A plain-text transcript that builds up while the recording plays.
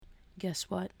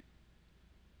Guess what?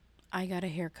 I got a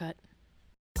haircut.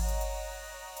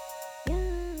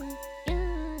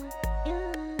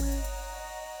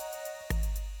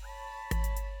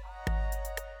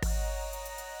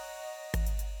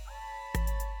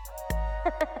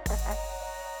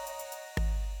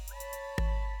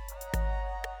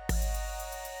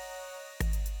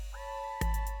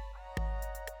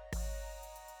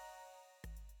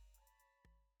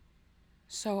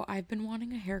 So I've been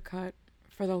wanting a haircut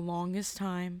for the longest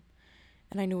time,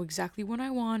 and I knew exactly what I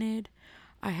wanted.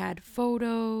 I had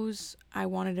photos. I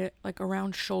wanted it like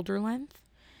around shoulder length.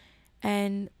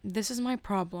 And this is my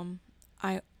problem.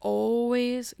 I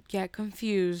always get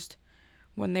confused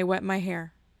when they wet my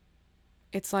hair.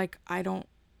 It's like I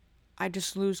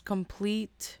just lose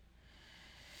complete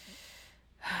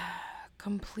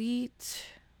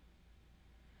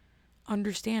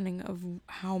understanding of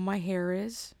how my hair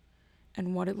is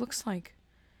and what it looks like.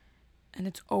 And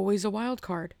it's always a wild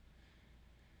card.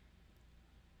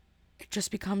 It just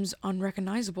becomes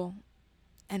unrecognizable.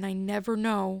 And I never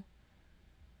know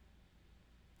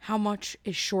how much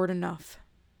is short enough.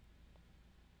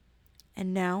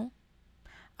 And now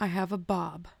I have a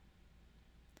bob.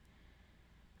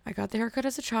 I got the haircut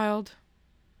as a child,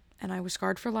 and I was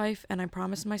scarred for life, and I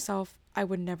promised myself I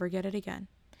would never get it again.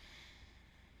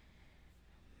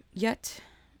 Yet,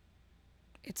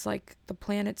 it's like the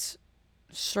planets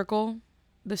circle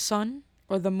the sun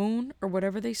or the moon or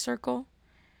whatever they circle,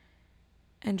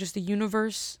 and just the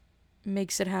universe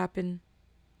makes it happen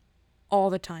all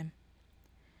the time.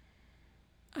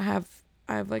 I have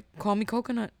like, call me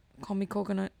coconut,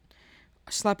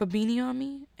 slap a beanie on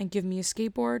me and give me a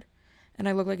skateboard, and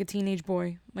I look like a teenage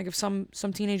boy. Like if some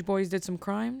teenage boys did some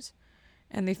crimes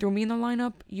and they threw me in the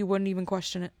lineup, you wouldn't even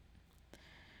question it.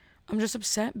 I'm just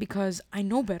upset because I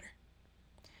know better.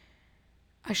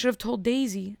 I should have told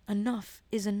Daisy enough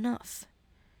is enough.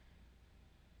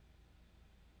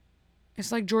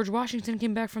 It's like George Washington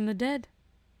came back from the dead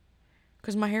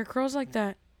because my hair curls like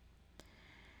that.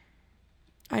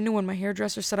 I knew when my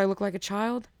hairdresser said I looked like a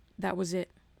child, that was it.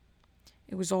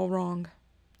 It was all wrong.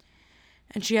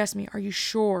 And she asked me, are you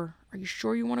sure? Are you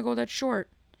sure you want to go that short?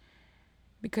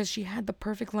 Because she had the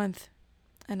perfect length.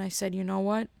 And I said, you know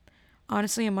what?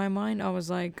 Honestly, in my mind, I was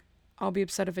like, I'll be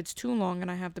upset if it's too long and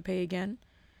I have to pay again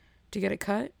to get it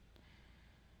cut.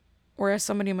 Or ask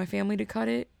somebody in my family to cut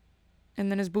it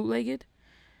and then it's bootlegged.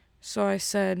 So I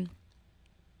said,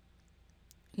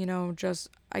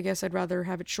 I guess I'd rather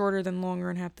have it shorter than longer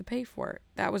and have to pay for it.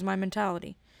 That was my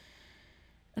mentality.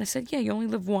 And I said, yeah, you only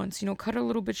live once. Cut it a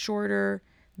little bit shorter.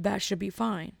 That should be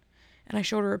fine. And I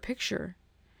showed her a picture.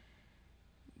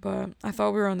 But I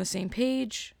thought we were on the same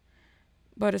page.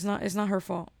 But it's not her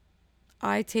fault.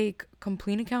 I take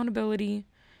complete accountability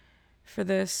for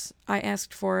this. I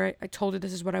asked for it. I told her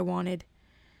this is what I wanted.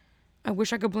 I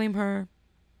wish I could blame her.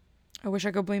 I wish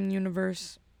I could blame the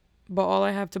universe. But all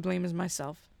I have to blame is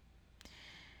myself.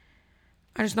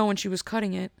 I just know when she was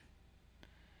cutting it,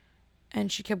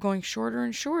 and she kept going shorter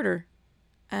and shorter.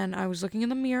 And I was looking in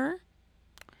the mirror,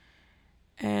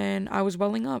 and I was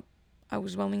welling up.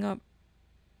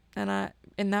 And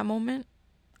in that moment,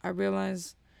 I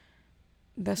realized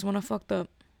that's when I fucked up.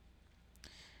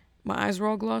 My eyes were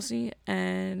all glossy,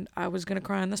 and I was going to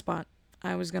cry on the spot.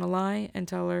 I was going to lie and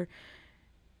tell her,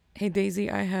 hey,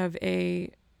 Daisy, I have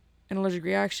an allergic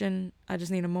reaction. I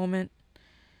just need a moment.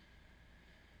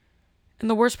 And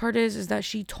the worst part is that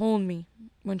she told me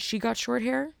when she got short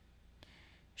hair,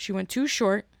 she went too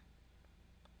short.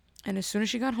 And as soon as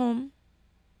she got home,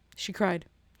 she cried.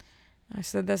 I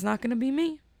said, that's not going to be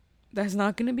me. That's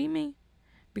not going to be me.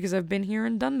 Because I've been here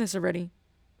and done this already.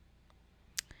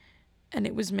 And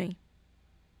it was me.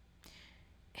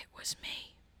 It was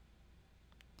me.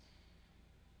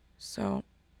 So,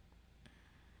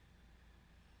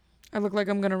 I look like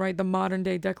I'm going to write the modern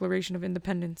day Declaration of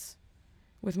Independence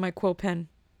with my quill pen.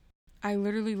 I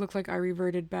literally look like I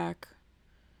reverted back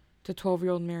to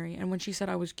 12-year-old Mary. And when she said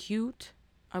I was cute,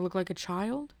 I look like a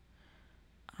child,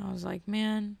 I was like,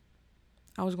 man,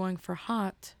 I was going for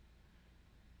hot.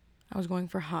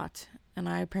 And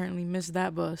I apparently missed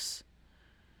that bus.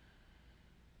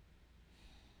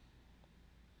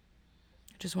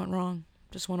 It just went wrong.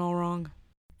 Just went all wrong.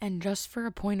 And just for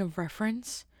a point of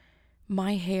reference,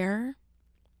 my hair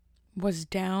was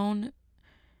down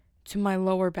to my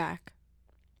lower back.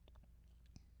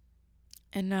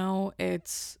 And now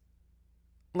it's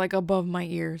like above my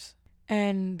ears.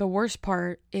 And the worst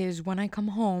part is when I come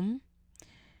home,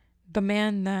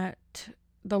 the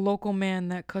local man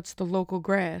that cuts the local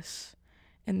grass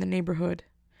in the neighborhood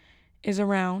is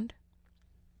around.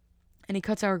 And he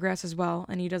cuts our grass as well,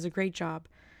 and he does a great job.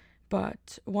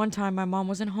 But one time my mom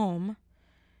wasn't home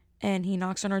and he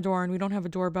knocks on our door and we don't have a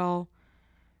doorbell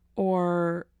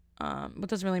or, it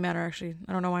doesn't really matter actually.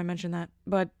 I don't know why I mentioned that.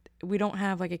 But we don't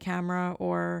have like a camera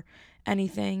or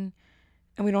anything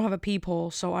and we don't have a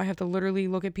peephole. So I have to literally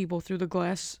look at people through the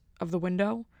glass of the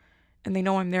window and they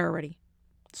know I'm there already.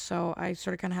 So I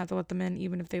sort of kind of have to let them in,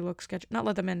 even if they look sketchy. Not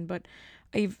let them in, but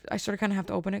I sort of kind of have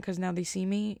to open it because now they see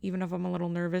me, even if I'm a little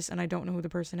nervous and I don't know who the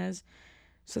person is.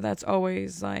 So that's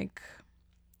always like,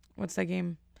 what's that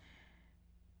game?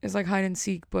 It's like hide and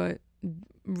seek, but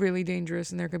really dangerous,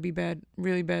 and there could be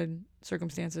really bad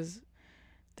circumstances.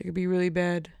 There could be really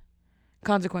bad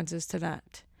consequences to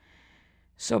that.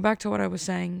 So back to what I was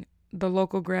saying, the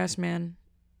local grass man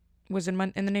was in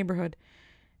the neighborhood,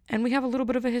 and we have a little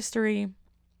bit of a history.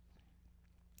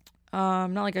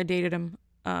 Not like I dated him.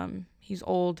 He's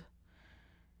old.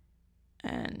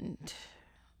 And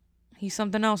he's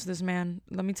something else, this man.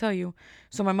 Let me tell you.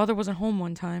 So my mother wasn't home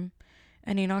one time.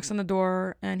 And he knocks on the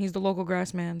door. And he's the local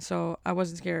grass man. So I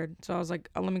wasn't scared. So I was like,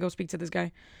 let me go speak to this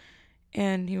guy.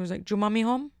 And he was like, "Do mommy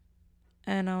home?"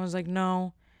 And I was like,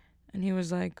 "No." And he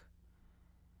was like,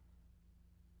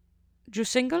 "You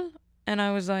single?" And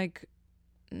I was like,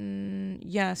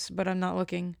 "Yes, but I'm not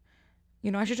looking."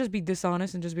 I should just be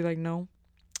dishonest and just be like, "No."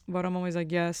 But I'm always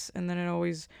like, "Yes." And then it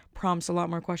always prompts a lot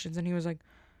more questions. And he was like,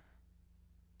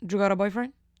 "You got a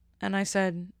boyfriend?" And I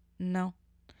said, "No."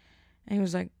 And he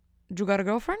was like, "You got a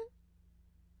girlfriend?"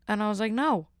 And I was like,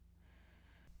 "No."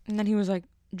 And then he was like,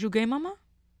 "You gay, mama?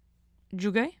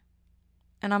 You gay?"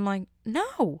 And I'm like,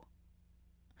 "No."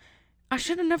 I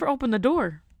should have never opened the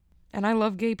door. And I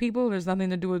love gay people. There's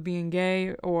nothing to do with being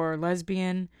gay or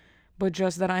lesbian, but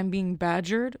just that I'm being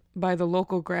badgered by the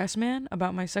local grass man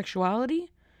about my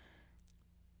sexuality.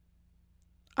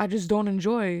 I just don't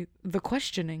enjoy the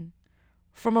questioning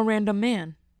from a random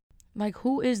man. Like,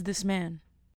 who is this man?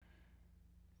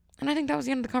 And I think that was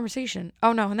the end of the conversation.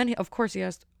 Oh no, and then of course he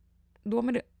asked, do you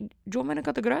want me to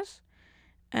cut the grass?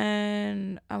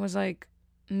 And I was like,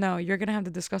 "No, you're gonna have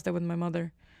to discuss that with my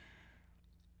mother."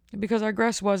 Because our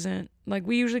grass wasn't, like,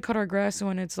 we usually cut our grass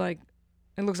when it's like,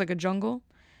 it looks like a jungle.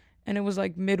 And it was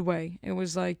like midway. It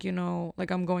was like,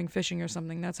 like I'm going fishing or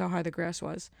something. That's how high the grass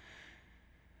was.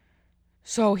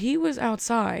 So he was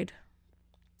outside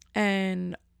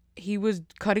and he was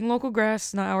cutting local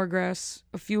grass, not our grass,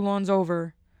 a few lawns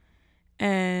over.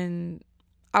 And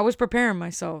I was preparing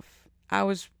myself. I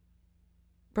was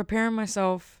preparing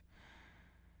myself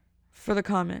for the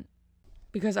comment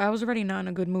because I was already not in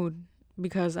a good mood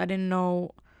because I didn't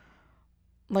know,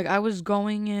 like, I was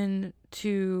going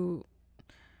into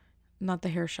not the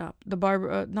hair shop, the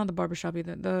barber, not the barber shop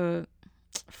either, the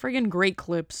friggin' Great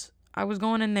Clips. I was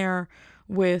going in there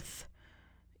with,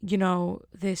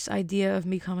 this idea of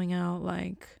me coming out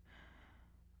like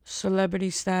celebrity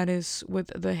status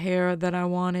with the hair that I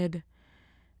wanted.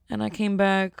 And I came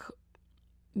back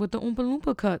with the Oompa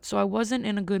Loompa cut, so I wasn't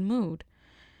in a good mood.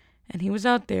 And he was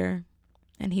out there,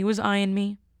 and he was eyeing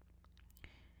me.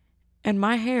 And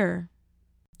my hair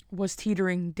was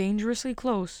teetering dangerously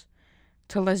close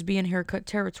to lesbian haircut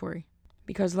territory,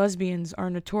 because lesbians are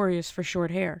notorious for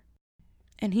short hair.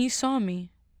 And he saw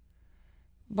me,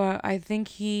 but I think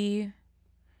he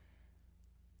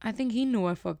knew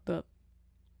I fucked up.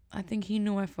 I think he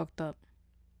knew I fucked up.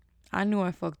 I knew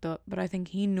I fucked up, but I think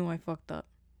he knew I fucked up.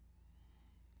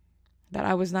 That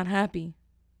I was not happy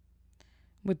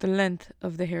with the length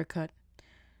of the haircut.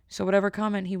 So whatever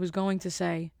comment he was going to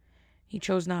say, he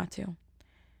chose not to.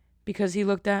 Because he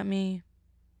looked at me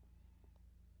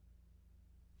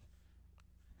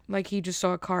like he just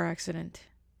saw a car accident.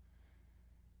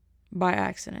 By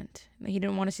accident. He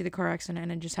didn't want to see the car accident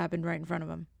and it just happened right in front of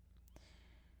him.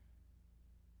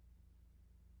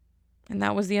 And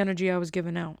that was the energy I was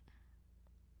giving out.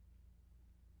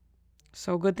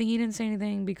 So good thing he didn't say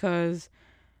anything because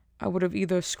I would have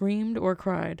either screamed or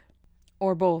cried.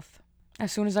 Or both.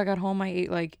 As soon as I got home, I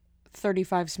ate like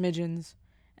 35 smidgens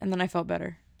and then I felt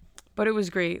better. But it was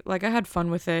great. Like, I had fun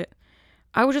with it.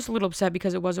 I was just a little upset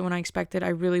because it wasn't what I expected. I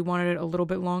really wanted it a little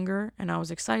bit longer and I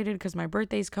was excited because my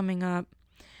birthday's coming up.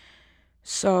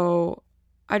 So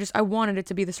I wanted it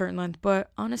to be the certain length,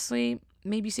 but honestly,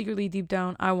 maybe secretly deep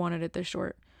down, I wanted it this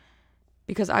short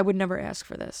because I would never ask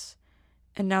for this.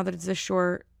 And now that it's this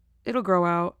short, it'll grow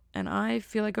out and I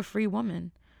feel like a free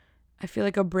woman. I feel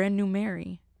like a brand new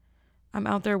Mary. I'm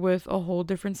out there with a whole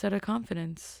different set of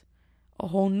confidence. A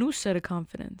whole new set of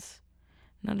confidence.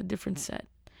 Not a different set.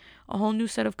 A whole new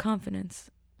set of confidence.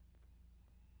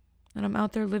 And I'm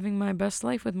out there living my best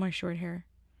life with my short hair.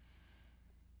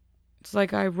 It's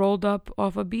like I rolled up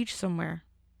off a beach somewhere.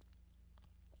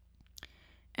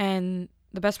 And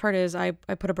the best part is I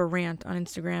put up a rant on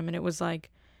Instagram, and it was like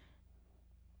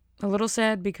a little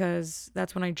sad because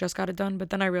that's when I just got it done. But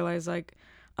then I realized like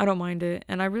I don't mind it.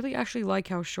 And I really actually like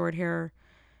how short hair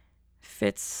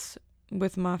fits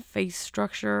with my face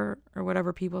structure or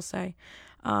whatever people say.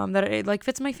 That it like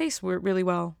fits my face really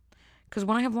well. Because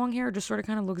when I have long hair, it just sort of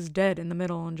kind of looks dead in the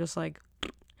middle and just like.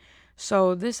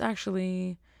 So this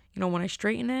actually, when I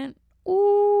straighten it,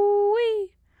 ooh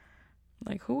wee.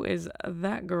 Like, who is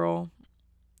that girl?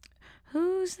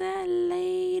 Who's that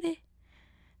lady?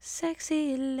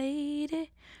 Sexy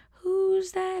lady.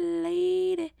 Who's that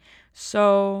lady?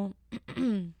 So,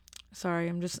 sorry,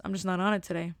 I'm just not on it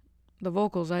today. The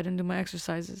vocals, I didn't do my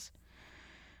exercises.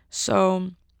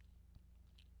 So,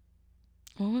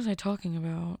 what was I talking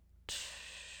about?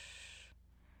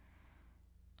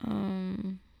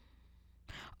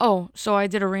 So I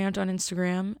did a rant on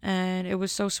Instagram, and it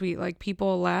was so sweet. Like,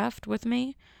 people laughed with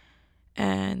me,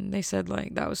 and they said,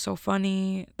 like, that was so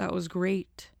funny, that was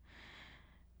great,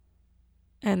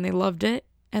 and they loved it.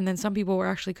 And then some people were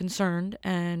actually concerned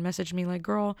and messaged me like,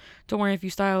 girl, don't worry, if you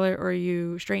style it or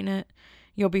you straighten it,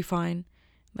 you'll be fine.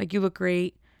 Like, you look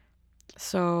great.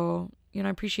 So, I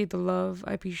appreciate the love.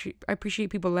 I appreciate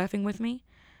people laughing with me.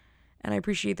 And I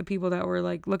appreciate the people that were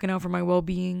like looking out for my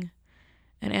well-being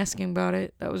and asking about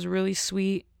it. That was really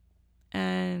sweet.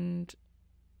 And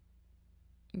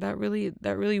that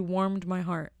really warmed my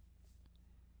heart.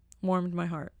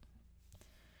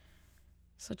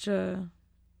 Such an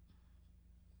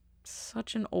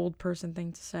old person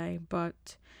thing to say,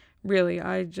 but really,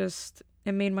 it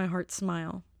made my heart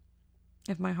smile.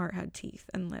 If my heart had teeth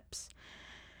and lips.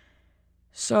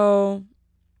 So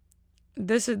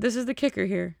this is the kicker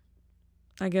here.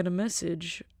 I get a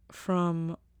message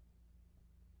from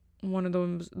one of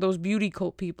those beauty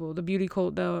cult people, the beauty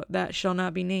cult that shall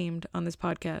not be named on this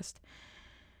podcast.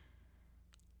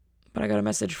 But I got a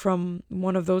message from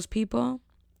one of those people,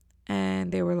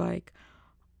 and they were like,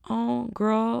 "Oh,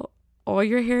 girl, all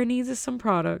your hair needs is some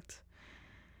product."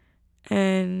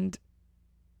 And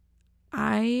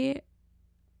I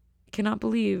cannot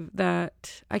believe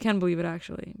that. I can believe it,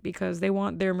 actually, because they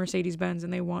want their Mercedes-Benz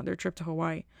and they want their trip to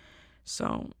Hawaii.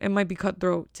 So it might be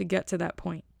cutthroat to get to that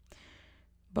point.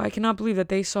 But I cannot believe that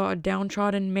they saw a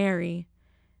downtrodden Mary,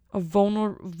 a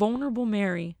vulnerable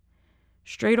Mary,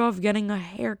 straight off getting a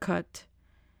haircut.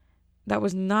 That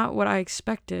was not what I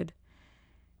expected.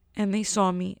 And they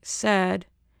saw me sad.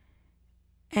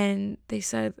 And they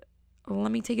said,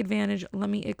 let me take advantage. Let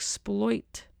me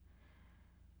exploit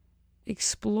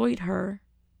her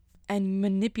and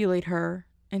manipulate her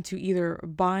into either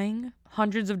buying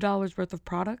hundreds of dollars worth of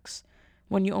products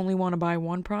when you only want to buy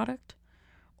one product,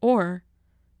 or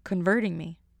converting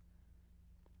me.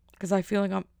 Because I feel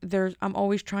like I'm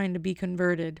always trying to be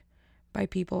converted by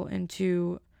people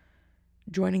into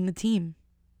joining the team.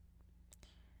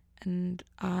 And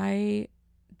I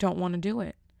don't want to do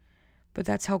it. But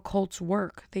that's how cults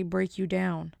work. They break you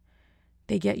down.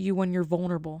 They get you when you're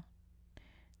vulnerable.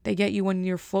 They get you when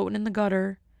you're floating in the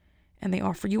gutter, and they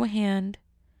offer you a hand,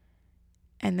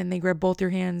 and then they grab both your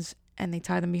hands and they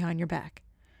tie them behind your back.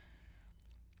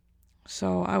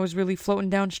 So I was really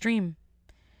floating downstream,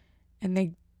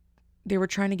 and they were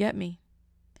trying to get me.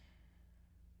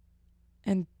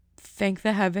 And thank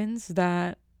the heavens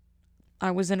that I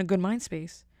was in a good mind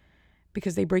space,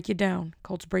 because they break you down.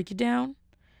 Cults break you down.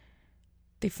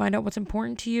 They find out what's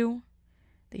important to you.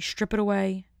 They strip it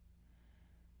away.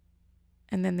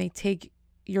 And then they take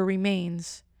your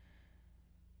remains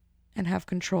and have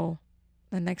control.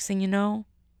 The next thing you know,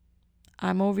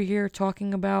 I'm over here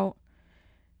talking about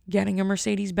getting a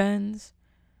Mercedes-Benz,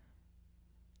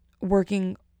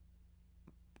 working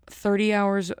 30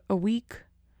 hours a week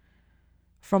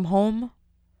from home,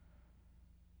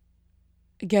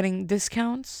 getting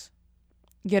discounts,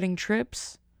 getting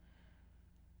trips,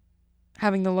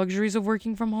 having the luxuries of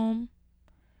working from home.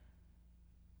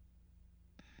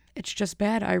 It's just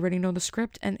bad. I already know the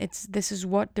script, and this is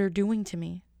what they're doing to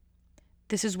me.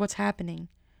 This is what's happening.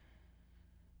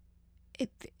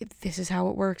 This is how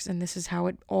it works, and this is how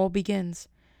it all begins.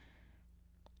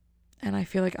 And I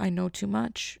feel like I know too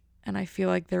much, and I feel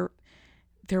like they're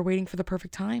waiting for the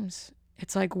perfect times.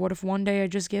 It's like, what if one day I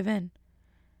just give in?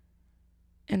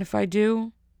 And if I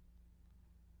do,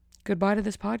 goodbye to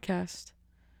this podcast.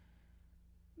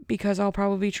 Because I'll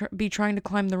probably be trying to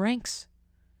climb the ranks.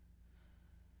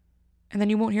 And then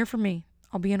you won't hear from me.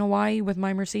 I'll be in Hawaii with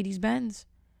my Mercedes-Benz.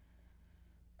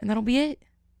 And that'll be it.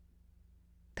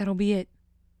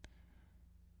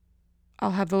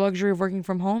 I'll have the luxury of working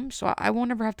from home, so I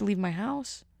won't ever have to leave my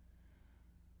house.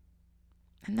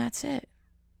 And that's it.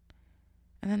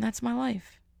 And then that's my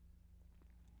life.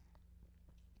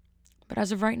 But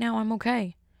as of right now, I'm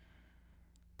okay.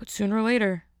 But sooner or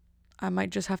later, I might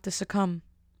just have to succumb.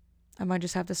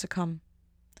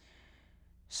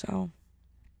 So,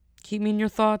 keep me in your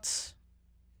thoughts.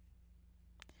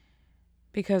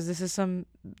 Because there's some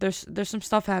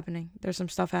stuff happening.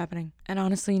 And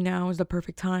honestly, now is the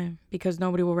perfect time. Because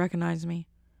nobody will recognize me.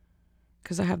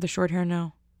 Because I have the short hair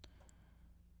now.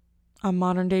 I'm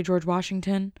modern day George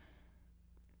Washington.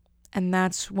 And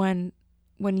that's when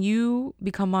you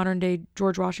become modern day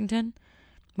George Washington,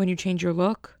 when you change your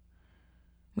look,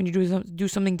 when you do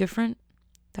something different,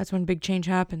 that's when big change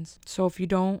happens. So if you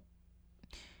don't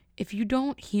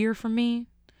hear from me,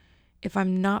 if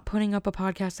I'm not putting up a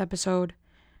podcast episode,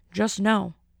 just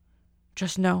know,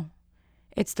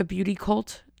 it's the beauty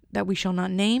cult that we shall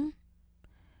not name,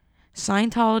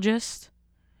 Scientologist,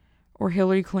 or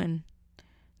Hillary Clinton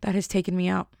that has taken me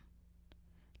out.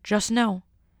 Just know.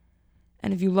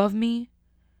 And if you love me,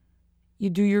 you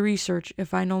do your research.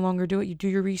 If I no longer do it, you do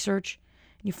your research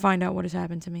and you find out what has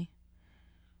happened to me.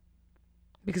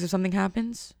 Because if something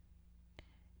happens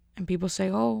and people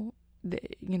say, oh,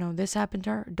 this happened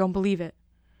to her, don't believe it.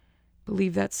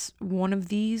 Believe that's one of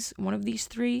these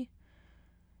three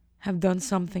have done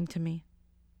something to me.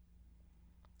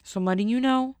 So I'm letting you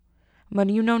know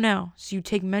now. So you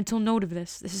take mental note of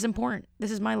this. This is important. This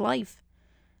is my life.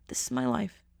 This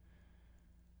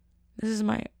is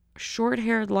my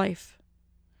short-haired life.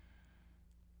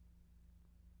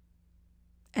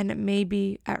 And it may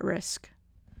be at risk.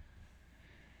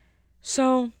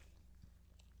 So,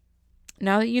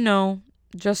 now that you know,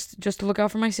 just to look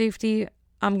out for my safety,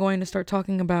 I'm going to start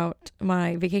talking about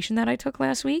my vacation that I took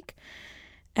last week.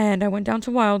 And I went down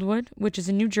to Wildwood, which is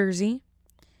in New Jersey.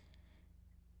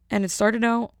 And it started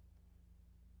out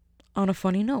on a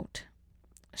funny note.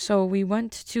 So we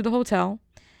went to the hotel.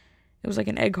 It was like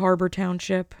an Egg Harbor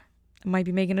township. I might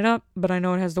be making it up, but I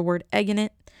know it has the word egg in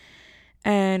it.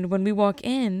 And when we walk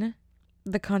in,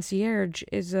 the concierge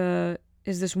is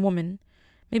this woman,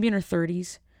 maybe in her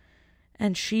 30s.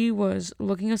 And she was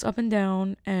looking us up and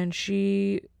down, and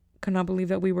she could not believe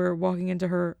that we were walking into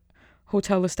her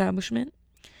hotel establishment.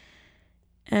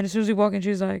 And as soon as we walk in,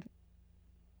 she's like,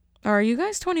 are you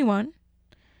guys 21?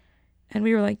 And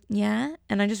we were like, yeah.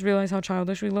 And I just realized how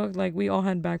childish we looked. Like, we all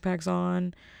had backpacks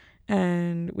on,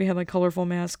 and we had, like, colorful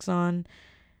masks on.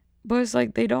 But it's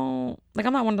like, they don't, like,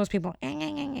 I'm not one of those people,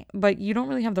 but you don't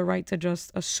really have the right to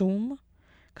just assume.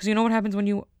 Because you know what happens when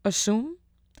you assume?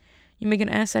 You make an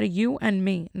ass out of you and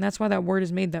me. And that's why that word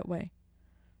is made that way.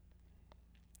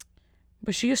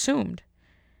 But she assumed.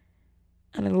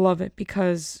 And I love it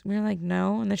because we were like,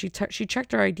 no. And then she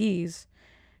checked our IDs.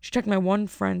 She checked my one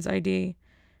friend's ID.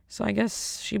 So I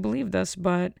guess she believed us.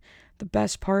 But the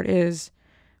best part is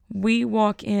we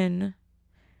walk in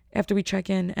after we check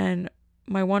in, and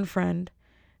my one friend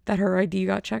that her ID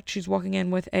got checked, she's walking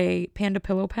in with a panda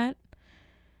pillow pet.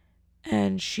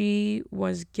 And she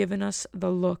was giving us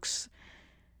the looks.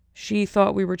 She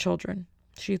thought we were children.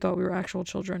 She thought we were actual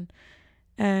children.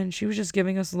 And she was just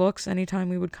giving us looks anytime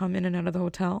we would come in and out of the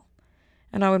hotel.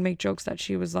 And I would make jokes that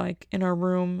she was like in our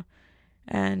room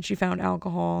and she found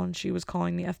alcohol and she was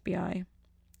calling the FBI,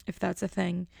 if that's a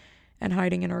thing, and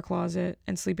hiding in our closet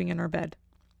and sleeping in our beds.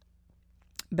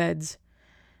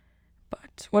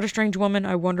 But what a strange woman.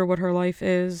 I wonder what her life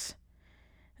is.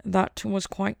 That was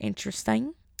quite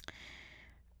interesting.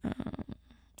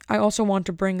 I also want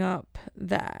to bring up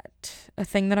that a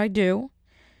thing that I do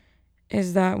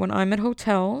is that when I'm at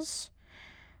hotels,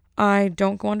 I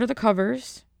don't go under the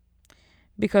covers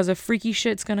because if freaky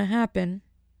shit's going to happen,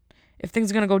 if things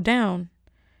are going to go down,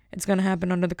 it's going to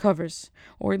happen under the covers,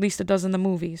 or at least it does in the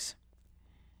movies.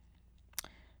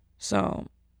 So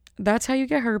that's how you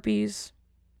get herpes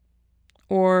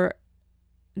or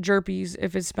jerpies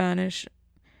if it's Spanish.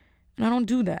 And I don't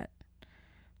do that.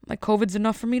 Like, COVID's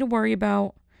enough for me to worry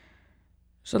about.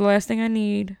 So the last thing I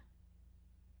need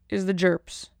is the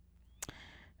jerps.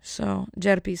 So,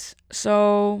 jerpies.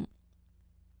 So,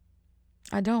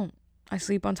 I don't. I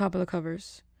sleep on top of the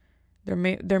covers. There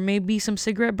may be some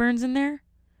cigarette burns in there,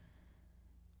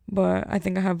 but I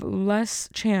think I have less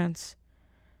chance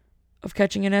of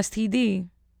catching an STD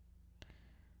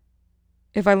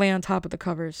if I lay on top of the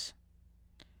covers.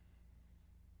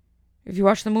 If you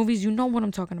watch the movies, you know what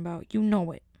I'm talking about. You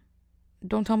know it.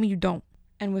 Don't tell me you don't.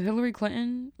 And with Hillary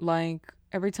Clinton, like,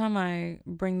 every time I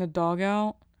bring the dog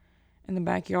out in the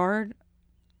backyard,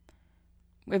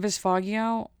 if it's foggy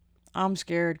out, I'm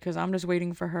scared because I'm just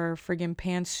waiting for her friggin'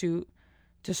 pantsuit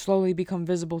to slowly become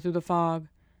visible through the fog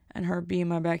and her be in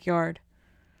my backyard.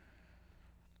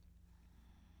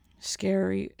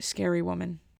 Scary, scary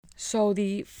woman. So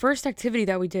the first activity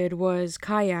that we did was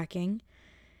kayaking.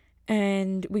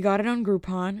 And we got it on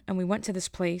Groupon, and we went to this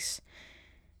place,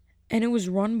 and it was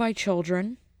run by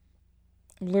children.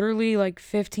 Literally like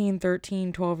 15,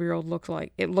 13, 12-year-old looked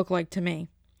like to me.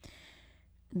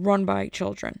 Run by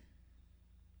children.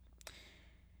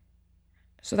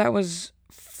 So that was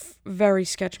very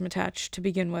sketch-matach to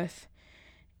begin with.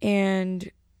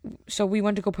 And so we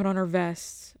went to go put on our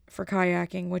vests for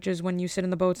kayaking, which is when you sit in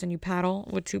the boats and you paddle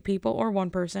with 2 people or 1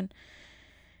 person.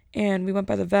 And we went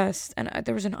by the vest, and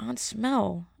there was an odd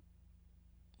smell,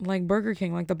 like Burger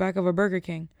King, like the back of a Burger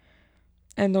King.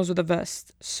 And those are the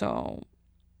vests. So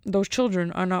those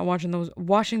children are not washing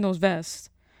those vests.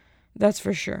 That's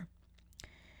for sure.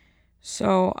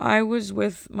 So I was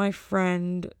with my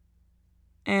friend,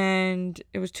 and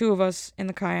it was 2 of us in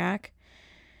the kayak.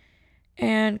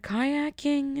 And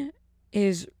kayaking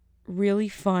is really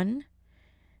fun,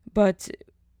 but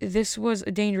this was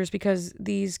dangerous because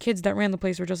these kids that ran the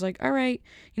place were just like, all right,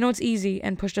 it's easy,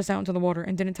 and pushed us out into the water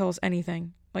and didn't tell us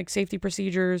anything, like safety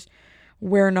procedures,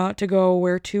 where not to go,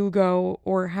 where to go,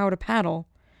 or how to paddle.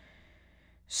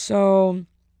 So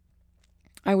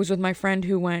I was with my friend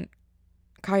who went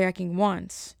kayaking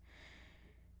once,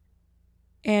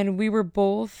 and we were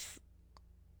both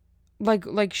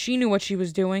like she knew what she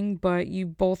was doing, but you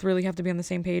both really have to be on the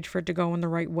same page for it to go in the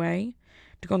right way,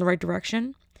 to go in the right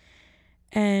direction.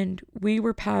 And we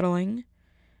were paddling,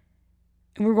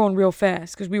 and we were going real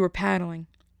fast because we were paddling.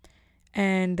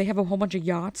 And they have a whole bunch of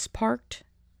yachts parked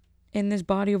in this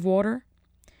body of water.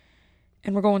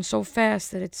 And we're going so fast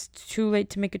that it's too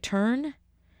late to make a turn.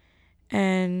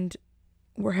 And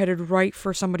we're headed right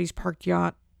for somebody's parked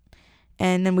yacht.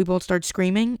 And then we both start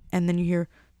screaming, and then you hear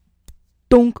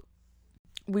donk.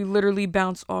 We literally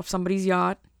bounce off somebody's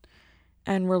yacht,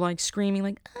 and we're like screaming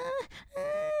like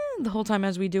the whole time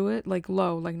as we do it, like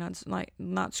low, like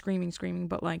not screaming,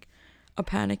 but like a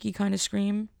panicky kind of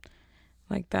scream,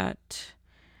 like that,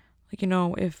 like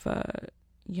if a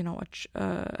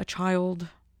child,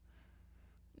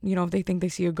 if they think they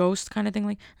see a ghost kind of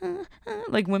thing,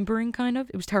 like whimpering kind of.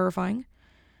 It was terrifying.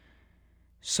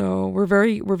 So we're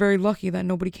very lucky that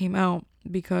nobody came out,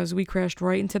 because we crashed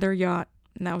right into their yacht.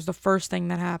 And that was the first thing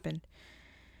that happened.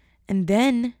 And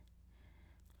then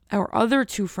our other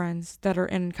 2 friends that are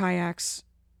in kayaks,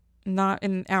 not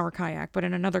in our kayak, but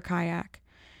in another kayak,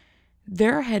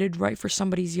 they're headed right for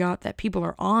somebody's yacht that people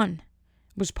are on,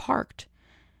 was parked.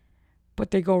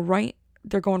 But they're going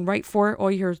right for it.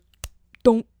 All you hear is,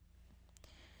 don't.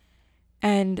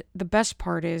 And the best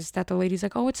part is that the lady's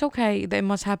like, oh, it's okay. That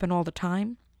must happen all the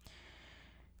time.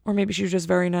 Or maybe she was just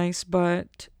very nice,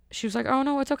 but she was like, oh,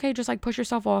 no, it's okay. Just like push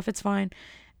yourself off. It's fine.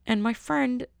 And my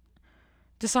friend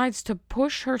decides to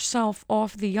push herself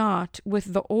off the yacht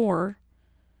with the oar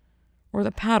or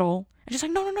the paddle. And she's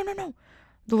like, no.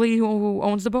 The lady who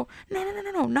owns the boat,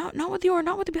 no, not with the oar,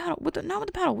 not with the paddle, not with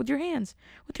the paddle, with your hands.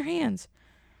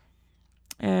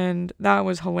 And that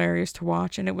was hilarious to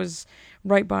watch. And it was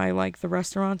right by like the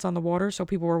restaurants on the water, so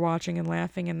people were watching and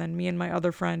laughing. And then me and my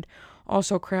other friend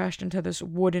also crashed into this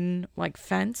wooden like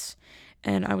fence.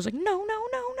 And I was like, no.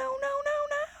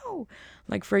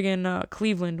 Like friggin'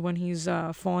 Cleveland when he's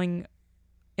falling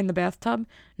in the bathtub.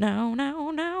 No.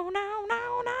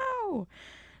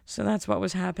 So that's what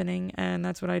was happening, and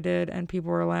that's what I did, and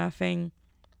people were laughing.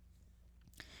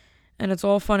 And it's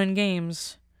all fun and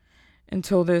games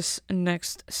until this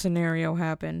next scenario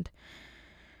happened.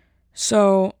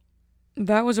 So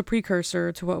that was a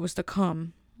precursor to what was to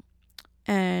come.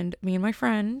 And me and my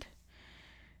friend,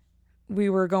 we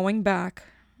were going back,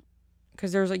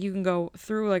 because there's like, you can go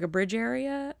through like a bridge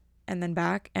area and then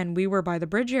back, and we were by the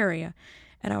bridge area,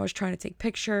 and I was trying to take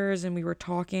pictures, and we were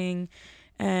talking,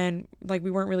 and like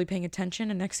we weren't really paying attention,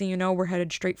 and next thing you know, we're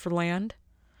headed straight for land.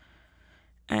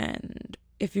 And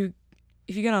if you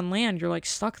get on land, you're like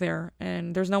stuck there,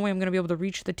 and there's no way I'm going to be able to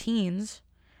reach the preteens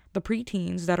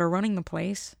that are running the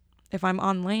place if I'm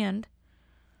on land.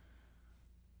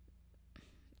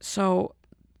 So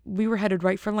we were headed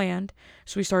right for land,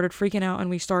 so we started freaking out, and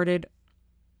we started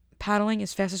paddling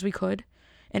as fast as we could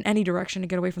in any direction to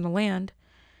get away from the land.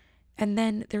 And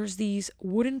then there's these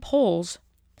wooden poles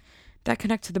that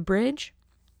connect to the bridge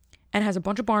and has a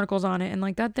bunch of barnacles on it, and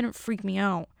like that didn't freak me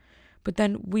out. But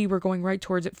then we were going right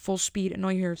towards it full speed, and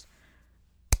all you hear is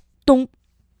don't.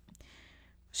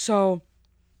 So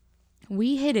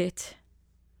we hit it,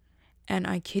 and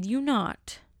I kid you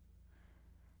not,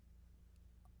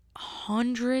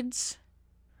 hundreds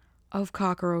of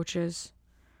cockroaches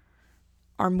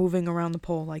are moving around the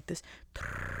pole like this.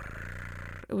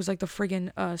 It was like the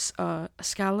friggin'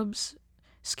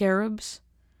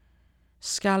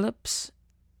 scallops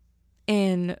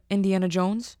in Indiana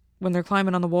Jones when they're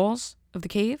climbing on the walls of the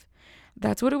cave.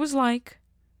 That's what it was like.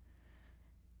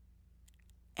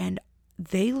 And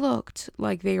they looked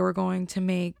like they were going to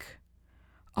make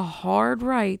a hard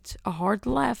right, a hard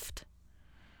left,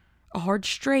 a hard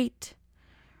straight,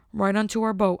 right onto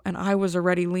our boat. And I was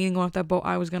already leaning off that boat.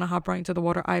 I was going to hop right into the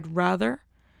water. I'd rather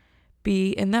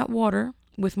be in that water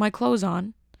with my clothes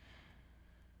on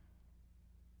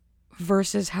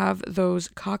versus have those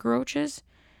cockroaches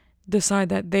decide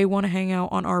that they want to hang out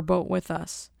on our boat with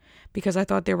us. Because I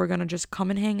thought they were going to just come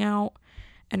and hang out,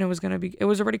 and it was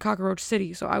already Cockroach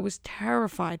City. So I was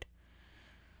terrified.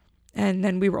 And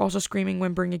then we were also screaming,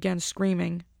 whimpering again,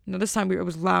 screaming. This time it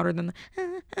was louder than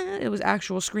it was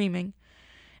actual screaming.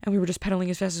 And we were just pedaling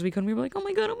as fast as we could. And we were like, oh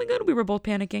my God, oh my God. We were both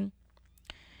panicking.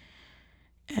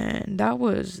 And that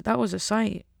was a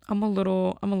sight. I'm a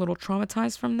little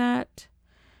traumatized from that.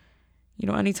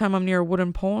 Anytime I'm near a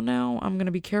wooden pole now, I'm going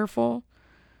to be careful.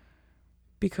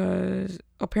 Because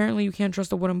apparently you can't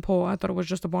trust a wooden pole. I thought it was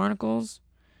just the barnacles.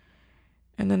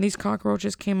 And then these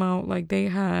cockroaches came out like they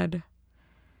had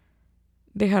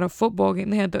a football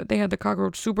game. They had the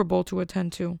Cockroach Super Bowl to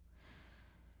attend to.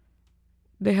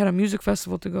 They had a music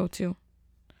festival to go to.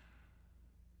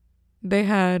 They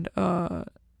had the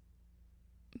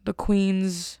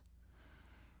Queen's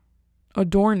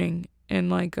adorning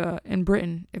in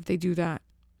Britain, if they do that.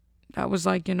 That was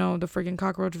the freaking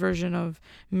cockroach version of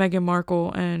Meghan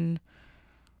Markle and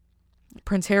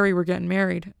Prince Harry were getting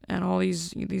married, and all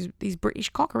these British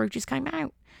cockroaches came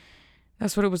out.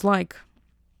 That's what it was like.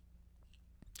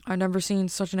 I've never seen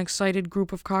such an excited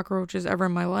group of cockroaches ever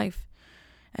in my life,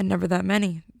 and never that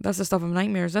many. That's the stuff of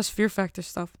nightmares. That's Fear Factor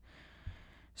stuff.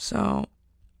 So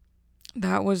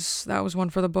that was one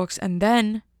for the books. And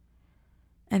then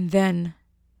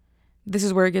this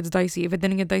is where it gets dicey. If it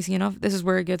didn't get dicey enough, this is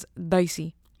where it gets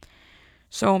dicey.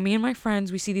 So me and my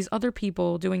friends, we see these other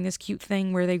people doing this cute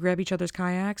thing where they grab each other's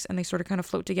kayaks and they sort of kind of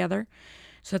float together.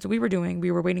 So that's what we were doing.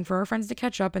 We were waiting for our friends to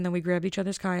catch up, and then we grabbed each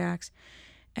other's kayaks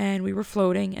and we were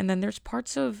floating. And then there's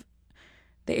parts of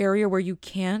the area where you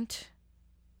can't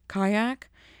kayak,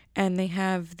 and they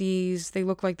have they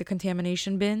look like the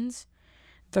contamination bins,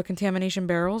 the contamination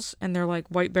barrels, and they're like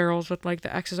white barrels with like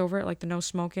the X's over it, like the no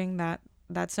smoking, that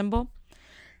symbol,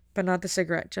 but not the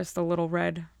cigarette, just the little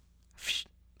red,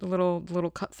 the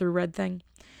little cut through red thing,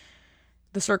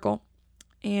 the circle.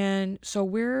 And so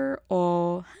we're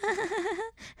all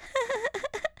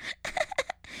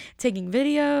taking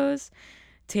videos,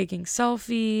 taking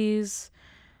selfies,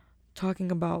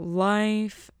 talking about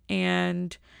life,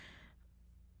 and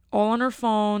all on our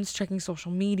phones, checking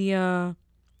social media.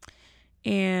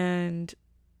 And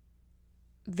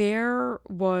there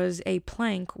was a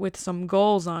plank with some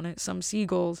gulls on it, some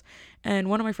seagulls. And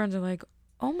one of my friends are like,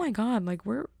 oh my God,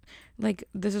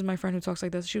 this is my friend who talks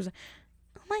like this. She was like,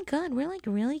 oh my God, we're like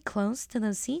really close to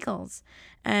those seagulls.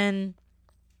 And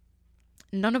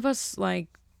none of us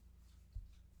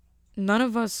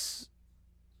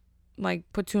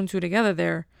put two and two together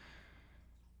there.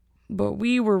 But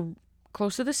we were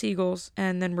close to the seagulls,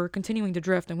 and then we're continuing to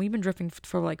drift, and we've been drifting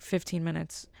for like 15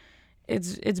 minutes.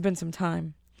 It's been some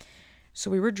time.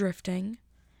 So we were drifting,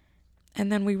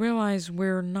 and then we realize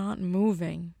we're not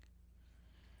moving.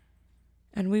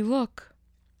 And we look,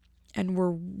 and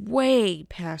we're way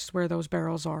past where those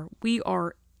barrels are. We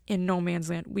are in no man's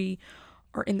land. We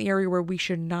are in the area where we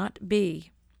should not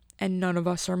be, and none of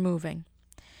us are moving.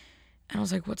 And I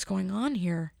was like, what's going on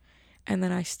here? And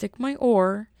then I stick my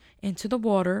oar into the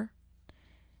water,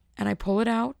 and I pull it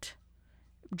out,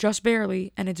 just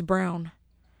barely, and it's brown.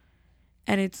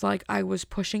 And it's like I was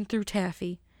pushing through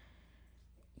taffy.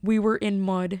 We were in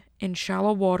mud, in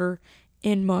shallow water,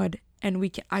 in mud,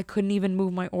 and I couldn't even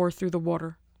move my oar through the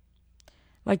water.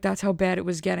 Like, that's how bad it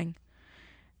was getting.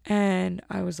 And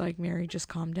I was like, Mary, just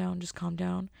calm down, just calm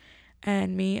down.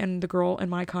 And me and the girl in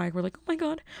my kayak were like, oh my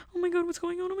God, what's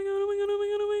going on? Oh my God, oh my God, oh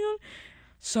my God, oh my God.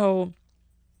 So,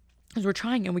 as we're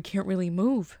trying and we can't really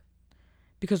move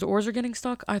because the oars are getting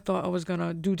stuck, I thought I was going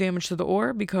to do damage to the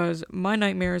oar, because my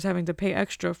nightmare is having to pay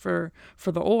extra for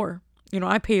the oar.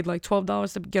 I paid like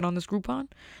 $12 to get on this Groupon.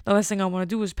 The last thing I want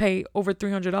to do is pay over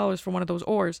 $300 for one of those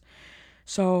oars.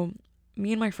 So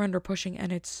me and my friend are pushing,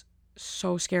 and it's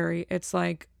so scary. It's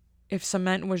like if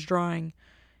cement was drying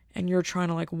and you're trying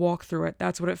to like walk through it.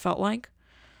 That's what it felt like.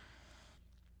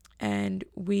 And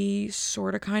we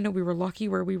we were lucky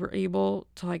where we were able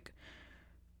to like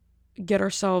get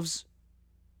ourselves,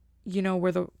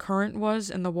 where the current was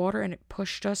in the water, and it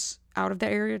pushed us out of the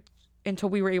area until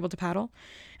we were able to paddle.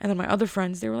 And then my other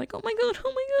friends, they were like, oh my God,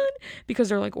 because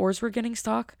their like oars were getting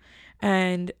stuck.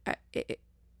 And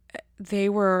they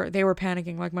were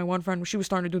panicking. Like my one friend, she was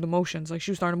starting to do the motions, like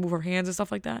she was starting to move her hands and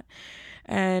stuff like that,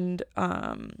 and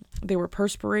they were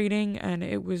perspirating, and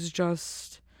it was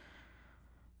just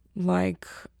like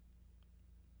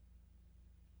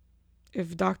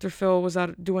if Dr. Phil was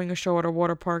out doing a show at a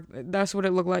water park. That's what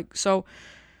it looked like. So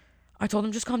I told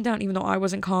him, just calm down. Even though I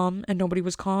wasn't calm and nobody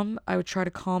was calm, I would try to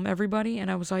calm everybody.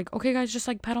 And I was like, okay, guys, just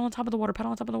like paddle on top of the water,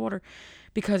 paddle on top of the water.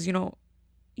 Because,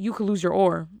 you could lose your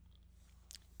oar.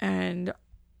 And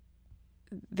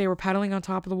they were paddling on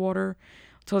top of the water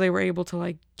until they were able to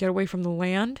like get away from the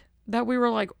land that we were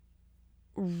like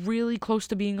really close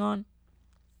to being on.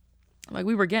 Like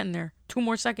we were getting there. 2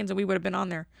 more seconds and we would have been on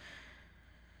there.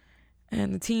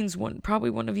 And the teens probably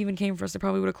wouldn't have even came for us. They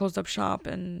probably would have closed up shop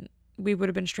and we would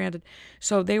have been stranded.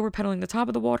 So they were pedaling the top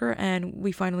of the water and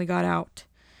we finally got out.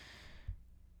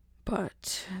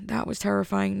 But that was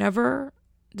terrifying. Never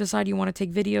decide you want to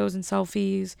take videos and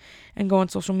selfies and go on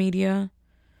social media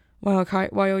while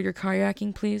you're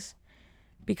kayaking, please.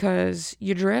 Because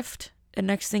you drift and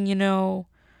next thing you know,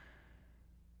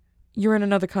 you're in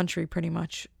another country pretty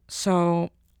much.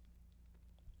 So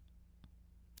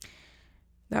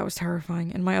that was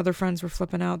terrifying. And my other friends were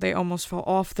flipping out. They almost fell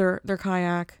off their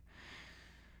kayak.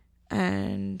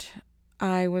 And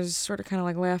I was sort of kind of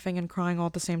like laughing and crying all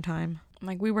at the same time.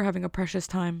 Like we were having a precious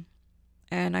time.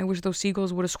 And I wish those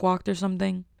seagulls would have squawked or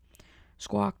something.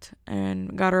 Squawked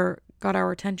and got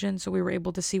our attention so we were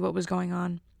able to see what was going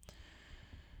on.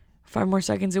 5 more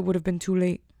seconds, it would have been too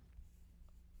late.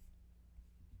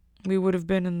 We would have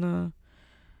been in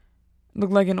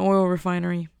looked like an oil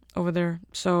refinery over there.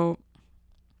 So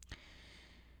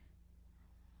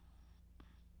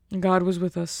God was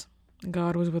with us.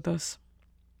 God was with us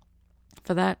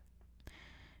for that.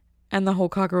 And the whole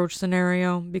cockroach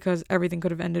scenario, because everything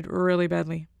could have ended really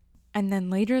badly. And then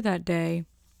later that day,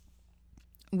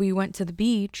 we went to the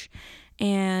beach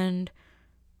and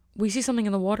we see something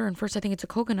in the water. And first I think it's a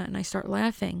coconut and I start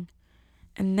laughing.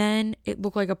 And then it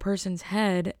looked like a person's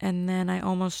head. And then I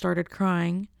almost started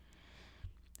crying.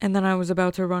 And then I was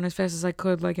about to run as fast as I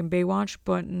could, like in Baywatch,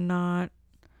 but not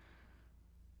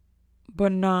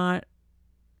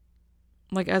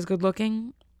like as good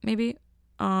looking, maybe.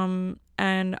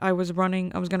 And I was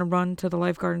going to run to the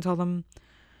lifeguard and tell them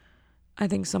I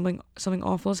think something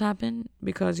awful has happened,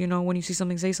 because when you see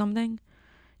something, say something.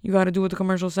 You got to do what the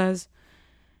commercial says.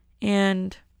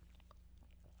 And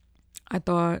I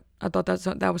thought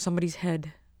that was somebody's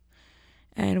head.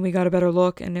 And we got a better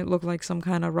look and it looked like some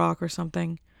kind of rock or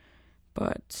something.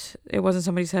 But it wasn't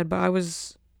somebody's head, but I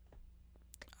was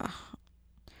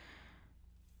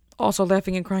also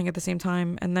laughing and crying at the same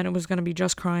time, and then it was going to be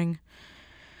just crying.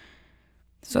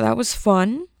 So that was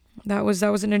fun. That was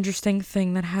an interesting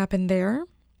thing that happened there.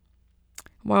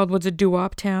 Wildwood's a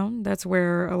doo-wop town. That's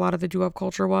where a lot of the doo-wop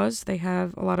culture was. They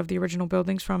have a lot of the original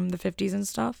buildings from the 50s and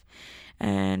stuff.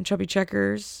 And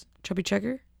Checkers, the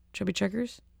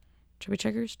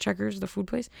food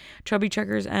place. Chubby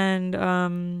Checkers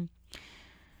and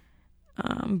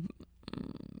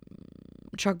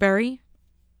Chuck Berry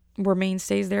were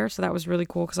mainstays there, so that was really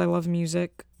cool because I love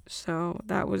music. So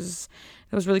that was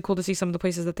really cool to see some of the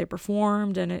places that they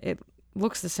performed, and it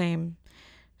looks the same.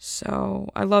 So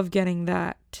I love getting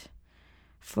that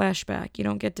flashback. You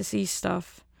don't get to see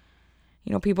stuff.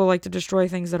 People like to destroy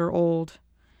things that are old.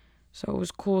 So it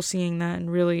was cool seeing that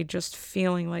and really just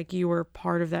feeling like you were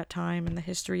part of that time and the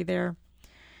history there.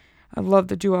 I love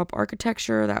the doo-wop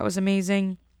architecture. That was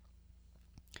amazing.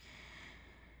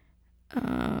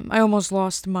 I almost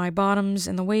lost my bottoms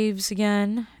in the waves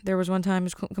again. There was one time it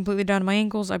was completely down to my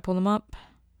ankles. I pulled them up.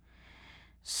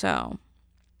 So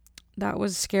that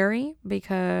was scary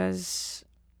because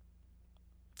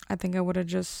I think I would have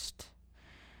just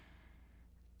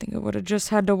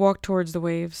had to walk towards the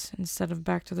waves instead of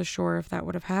back to the shore if that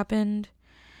would have happened.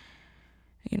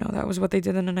 That was what they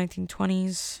did in the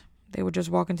 1920s. They would just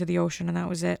walk into the ocean and that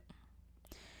was it.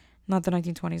 Not the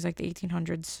 1920s, like the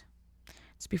 1800s.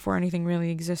 It's before anything really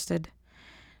existed.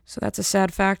 So that's a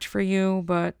sad fact for you,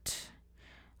 but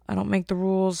I don't make the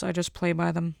rules. I just play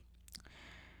by them.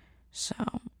 So,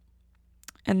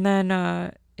 and then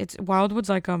Wildwood's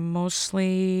like a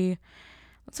mostly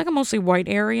white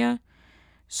area.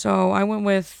 So I went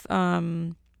with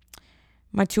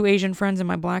my 2 Asian friends and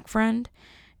my black friend,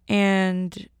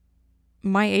 and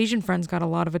my Asian friends got a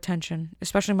lot of attention,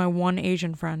 especially my one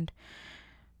Asian friend.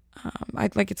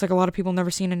 It's like a lot of people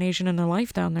never seen an Asian in their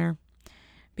life down there,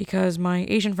 because my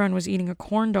Asian friend was eating a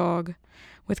corn dog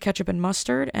with ketchup and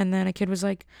mustard, and then a kid was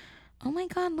like, "Oh my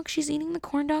God, look, she's eating the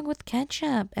corn dog with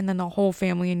ketchup," and then the whole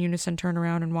family in unison turned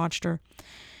around and watched her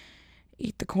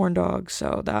eat the corn dog.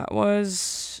 So that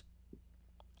was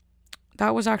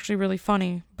that was actually really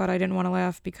funny, but I didn't want to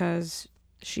laugh because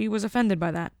she was offended by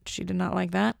that. She did not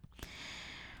like that.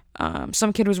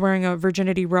 Some kid was wearing a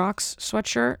Virginity Rocks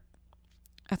sweatshirt.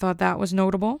 I thought that was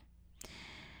notable.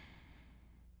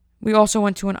 We also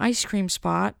went to an ice cream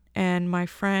spot, and my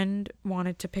friend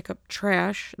wanted to pick up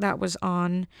trash that was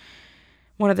on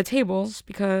one of the tables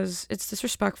because it's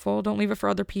disrespectful. Don't leave it for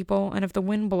other people. And if the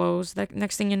wind blows, that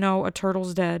next thing you know, a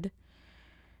turtle's dead.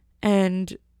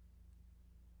 And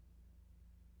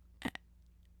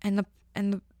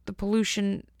the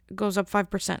pollution goes up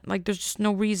 5%. Like, there's just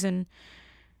no reason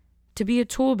to be a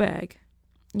tool bag,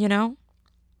 you know?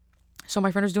 So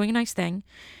my friend was doing a nice thing,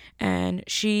 and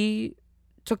she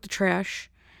took the trash,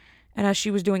 and as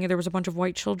she was doing it, there was a bunch of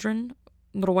white children,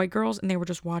 little white girls, and they were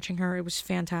just watching her. It was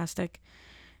fantastic.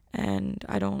 And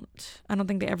I don't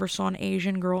think they ever saw an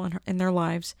Asian girl in their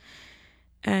lives.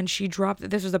 And she dropped,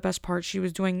 this was the best part, she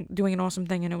was doing an awesome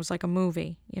thing, and it was like a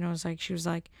movie. You know, it was like, she was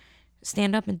like,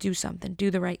 stand up and do something, do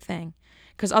the right thing.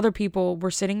 Because other people were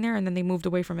sitting there, and then they moved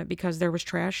away from it because there was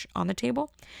trash on the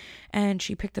table. And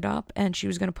she picked it up, and she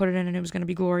was going to put it in, and it was going to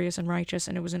be glorious and righteous,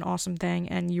 and it was an awesome thing.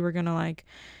 And you were going to, like,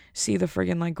 see the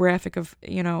friggin', like, graphic of,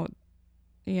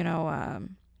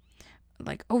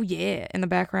 like, oh yeah, in the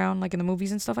background, like in the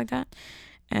movies and stuff like that.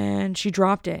 And she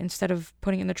dropped it. Instead of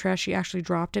putting it in the trash, she actually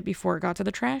dropped it before it got to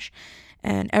the trash.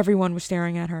 And everyone was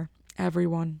staring at her.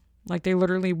 Everyone. Like, they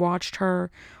literally watched her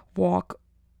walk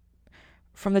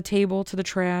from the table to the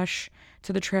trash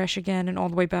again, and all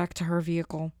the way back to her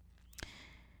vehicle.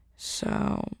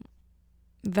 So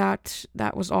that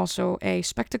was also a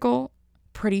spectacle,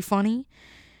 pretty funny.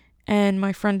 And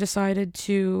my friend decided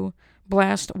to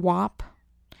blast WAP,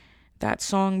 that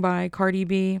song by Cardi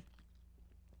B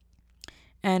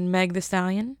and Meg Thee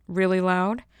Stallion, really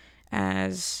loud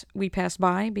as we passed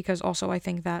by, because also I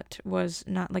think that was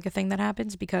not like a thing that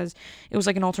happens, because it was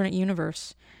like an alternate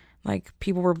universe. Like,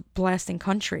 people were blasting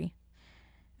country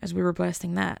as we were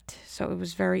blasting that. So it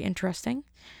was very interesting.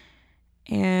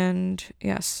 And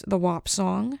yes, the WAP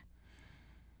song.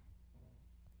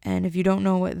 And if you don't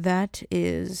know what that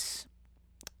is,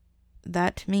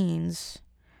 that means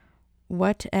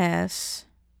wet ass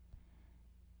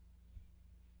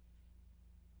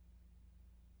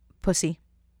pussy.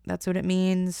 That's what it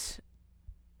means.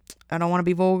 I don't want to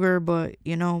be vulgar, but,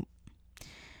 you know,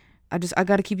 I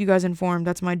got to keep you guys informed.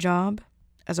 That's my job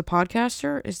as a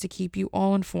podcaster, is to keep you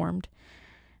all informed.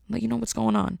 Let you know what's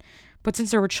going on. But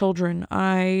since there were children,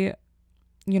 I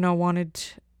wanted,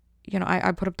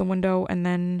 I put up the window, and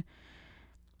then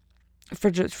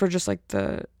for just like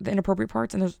the inappropriate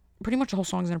parts, and there's pretty much the whole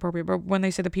song's inappropriate, but when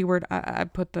they say the P word, I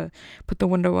put the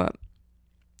window up.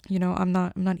 You know, I'm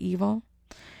not evil.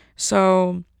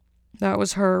 So that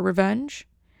was her revenge.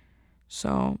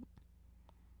 So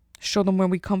show them where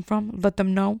we come from, let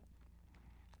them know.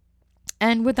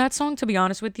 And with that song, to be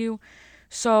honest with you,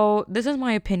 so this is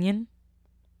my opinion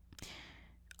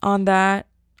on that.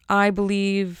 I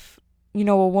believe,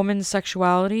 a woman's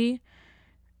sexuality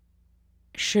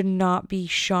should not be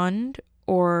shunned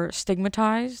or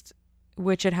stigmatized,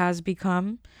 which it has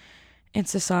become in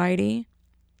society.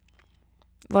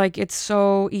 Like, it's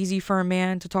so easy for a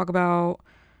man to talk about,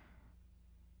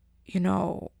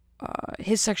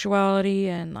 his sexuality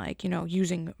and, like,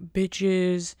 using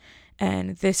bitches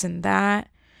and this and that,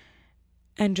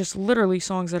 and just literally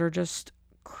songs that are just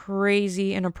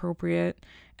crazy inappropriate,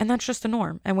 and that's just the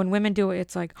norm. And when women do it,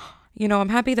 it's like, I'm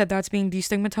happy that that's being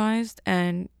destigmatized,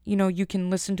 and you can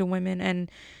listen to women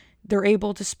and they're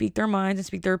able to speak their minds and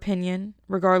speak their opinion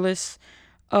regardless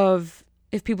of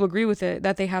if people agree with it,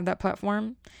 that they have that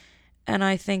platform. And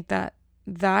I think that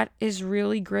is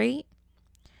really great.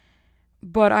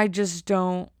 But I just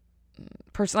don't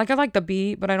personally, like, I like the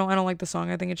beat, but I don't like the song.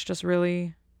 I think it's just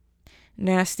really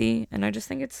nasty, and I just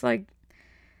think it's, like,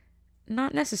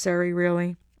 not necessary,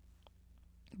 really.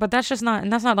 But that's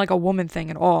not like a woman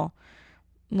thing at all.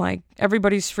 Like,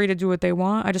 everybody's free to do what they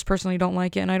want. I just personally don't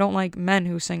like it, and I don't like men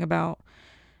who sing about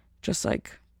just,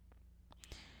 like,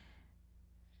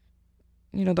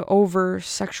 the over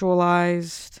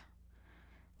sexualized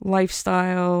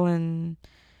lifestyle. And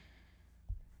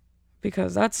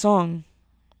because that song,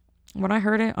 when I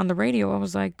heard it on the radio, I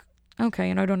was like,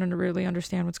 okay, and I don't really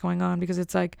understand what's going on, because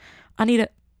it's like, I need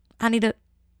it, and then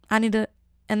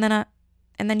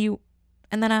you,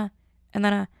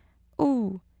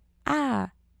 ooh,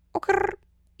 ah, okay,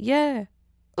 yeah,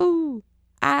 ooh,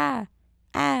 ah,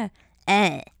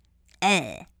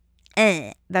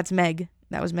 that's Meg.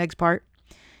 That was Meg's part.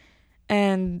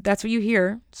 And that's what you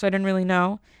hear, so I didn't really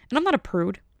know. And I'm not a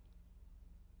prude.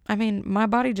 I mean, my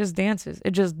body just dances.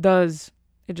 It just does.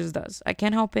 I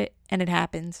can't help it, and it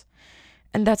happens.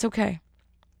 And that's okay.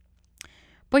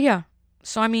 But yeah,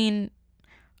 so I mean,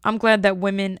 I'm glad that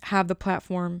women have the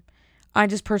platform. I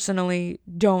just personally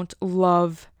don't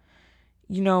love,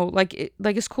 like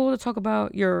it's cool to talk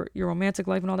about your romantic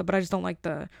life and all that, but I just don't like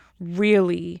the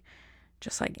really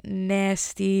just like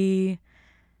nasty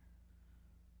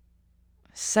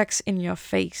sex in your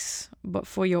face, but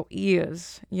for your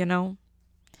ears.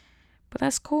 But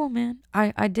that's cool, man.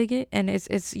 I dig it, and it's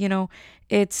it's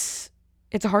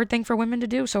a hard thing for women to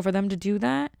do. So for them to do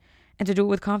that and to do it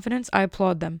with confidence, I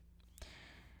applaud them.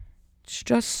 It's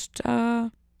just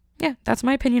yeah, that's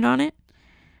my opinion on it.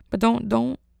 But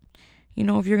don't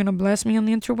if you're gonna blast me on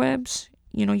the interwebs,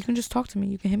 you can just talk to me.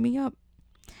 You can hit me up.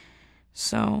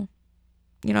 So,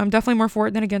 I'm definitely more for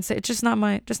it than against it. It's just not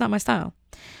my style.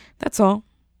 That's all.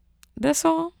 That's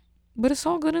all. But it's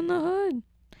all good in the hood.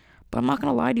 But I'm not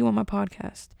gonna lie to you on my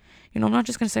podcast. I'm not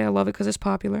just gonna say I love it because it's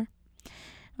popular.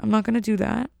 I'm not gonna do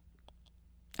that.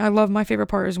 I love my favorite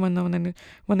part is when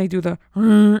they do the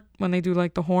when they do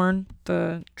like the horn,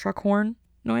 the truck horn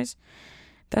noise.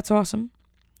 That's awesome.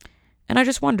 And I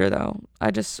just wonder though.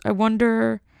 I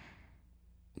wonder,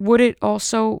 would it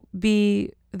also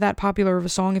be that popular of a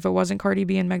song if it wasn't Cardi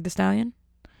B and Meg Thee Stallion?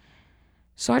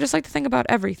 So I just like to think about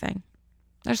everything.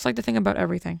 When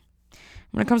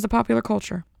it comes to popular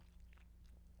culture.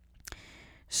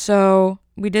 So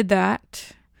we did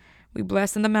that. We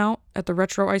blasted them out at the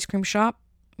retro ice cream shop.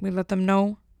 We let them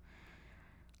know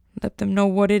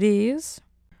what it is.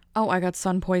 Oh, I got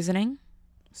sun poisoning.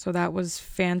 So that was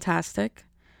fantastic.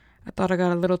 I thought I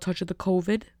got a little touch of the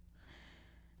COVID.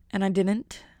 And I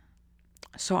didn't.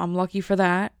 So I'm lucky for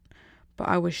that. But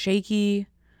I was shaky.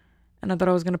 And I thought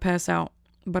I was going to pass out.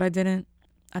 But I didn't.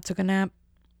 I took a nap.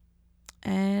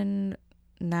 And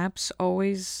naps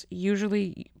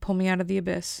usually pull me out of the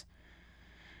abyss.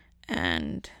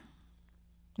 And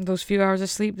those few hours of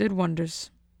sleep did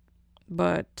wonders.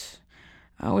 But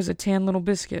I was a tan little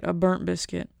biscuit, a burnt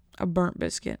biscuit.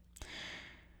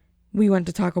 We went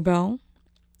to Taco Bell,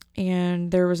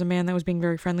 and there was a man that was being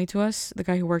very friendly to us, the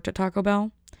guy who worked at Taco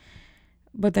Bell.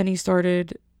 But then he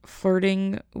started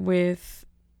flirting with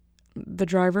the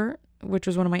driver, which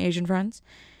was one of my Asian friends.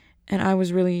 And I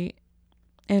was really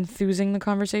enthusing the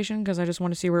conversation because I just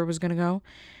wanted to see where it was going to go.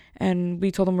 And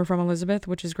we told him we're from Elizabeth,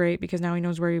 which is great because now he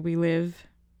knows where we live.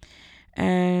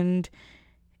 And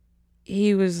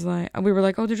he was like, we were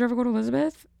like, oh, did you ever go to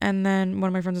Elizabeth? And then one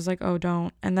of my friends was like, oh,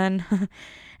 don't. And then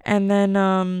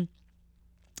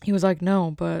he was like,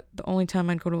 no, but the only time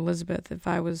I'd go to Elizabeth if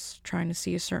I was trying to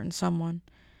see a certain someone.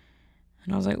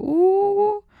 And I was like,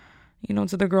 ooh,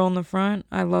 to the girl in the front.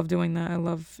 I love doing that. I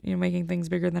love, making things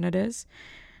bigger than it is.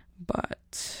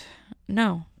 But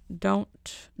no, don't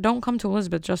come to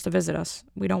Elizabeth just to visit us.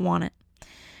 We don't want it.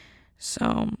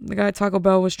 So the guy at Taco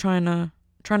Bell was trying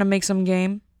to make some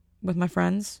game with my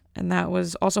friends, and that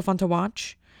was also fun to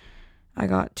watch. I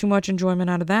got too much enjoyment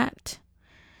out of that.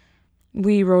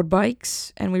 We rode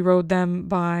bikes, and we rode them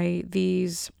by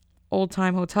these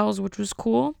old-time hotels, which was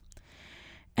cool.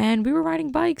 And we were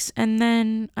riding bikes, and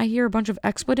then I hear a bunch of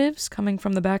expletives coming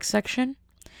from the back section.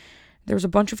 There was a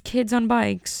bunch of kids on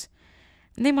bikes,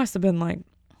 and they must have been like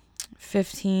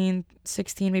 15,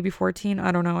 16, maybe 14.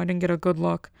 I don't know. I didn't get a good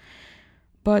look.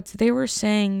 But they were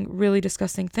saying really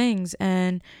disgusting things,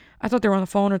 and I thought they were on the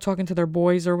phone or talking to their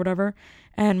boys or whatever.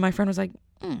 And my friend was like,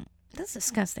 that's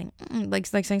disgusting. Like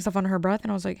saying stuff under her breath.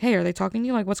 And I was like, hey, are they talking to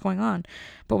you? Like, what's going on?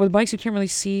 But with bikes, you can't really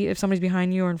see if somebody's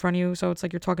behind you or in front of you. So it's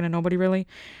like you're talking to nobody really.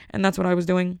 And that's what I was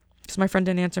doing because my friend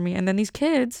didn't answer me. And then these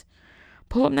kids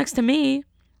pull up next to me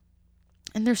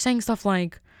and they're saying stuff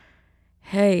like,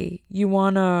 hey, you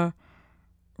want to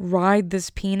ride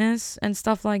this penis and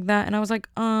stuff like that? And I was like,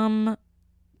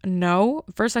 no.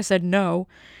 First I said no.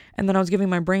 And then I was giving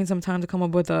my brain some time to come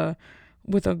up with a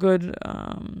good,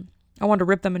 I wanted to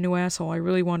rip them a new asshole. I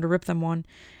really wanted to rip them one.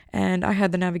 And I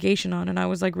had the navigation on and I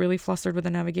was like really flustered with the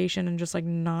navigation and just like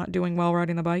not doing well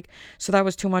riding the bike. So that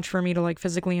was too much for me to like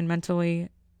physically and mentally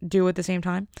do at the same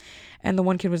time. And the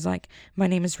one kid was like, my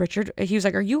name is Richard. He was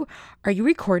like, are you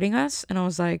recording us? And I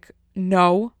was like,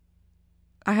 no.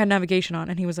 I had navigation on.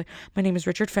 And he was like, my name is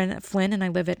Richard Flynn and I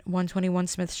live at 121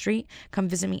 Smith Street. Come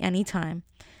visit me anytime.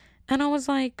 And I was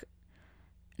like,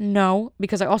 no,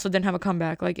 because I also didn't have a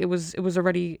comeback. Like it was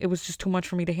just too much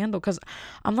for me to handle because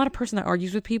I'm not a person that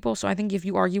argues with people. So I think if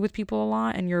you argue with people a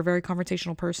lot and you're a very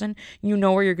confrontational person, you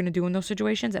know what you're going to do in those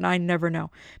situations. And I never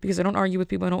know because I don't argue with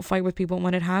people. I don't fight with people. And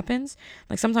when it happens,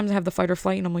 like sometimes I have the fight or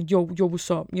flight and I'm like, yo,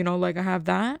 what's up? Like I have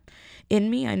that in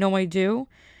me. I know I do.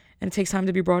 And it takes time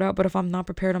to be brought out. But if I'm not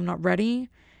prepared, I'm not ready,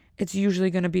 it's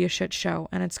usually going to be a shit show.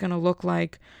 And it's going to look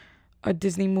like a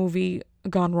Disney movie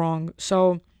gone wrong.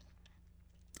 So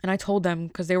And I told them,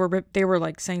 because they were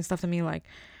like saying stuff to me like,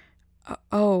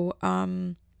 oh,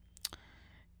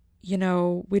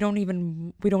 we don't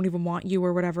even want you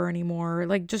or whatever anymore,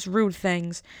 like just rude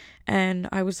things. And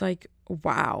I was like,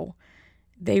 wow,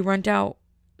 they rent out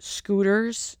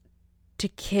scooters to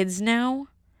kids now.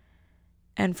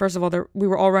 And first of all, we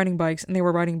were all riding bikes, and they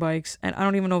were riding bikes, and I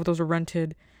don't even know if those were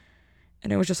rented.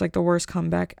 And it was just like the worst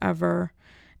comeback ever.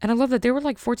 And I love that they were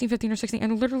like 14, 15, or 16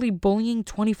 and literally bullying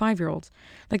 25-year-olds.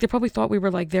 Like, they probably thought we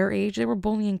were like their age. They were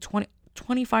bullying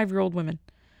 25-year-old women.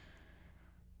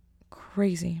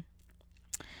 Crazy.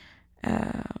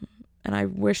 And I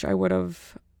wish I would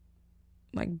have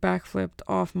like backflipped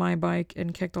off my bike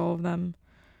and kicked all of them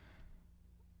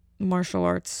martial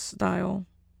arts style,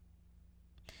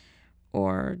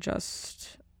 or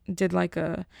just did like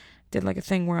a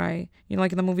thing where I,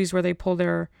 like in the movies where they pull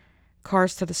their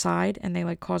cars to the side and they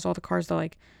like cause all the cars to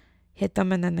like hit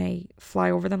them and then they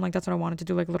fly over them. Like, that's what I wanted to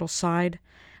do, like a little side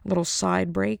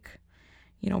break,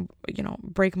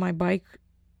 break my bike,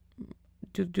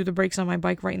 do the brakes on my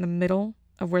bike right in the middle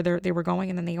of where they were going,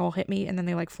 and then they all hit me and then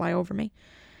they like fly over me.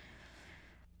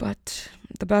 But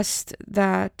the best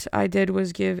that I did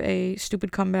was give a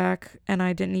stupid comeback, and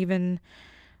I didn't even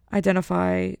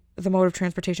identify the mode of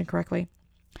transportation correctly.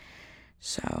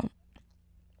 So,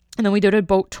 and then we did a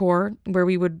boat tour where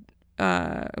we would,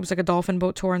 it was like a dolphin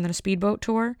boat tour and then a speedboat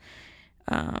tour.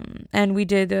 And we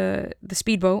did the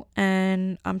speedboat,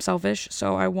 and I'm selfish,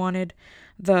 so I wanted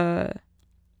the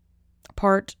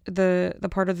part of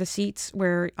the seats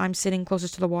where I'm sitting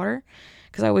closest to the water,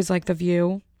 because I always like the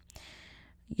view.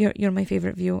 You're my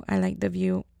favorite view. I like the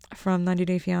view from 90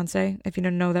 Day Fiancé, if you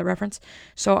didn't know that reference.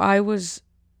 So I was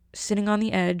sitting on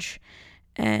the edge,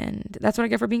 and that's what I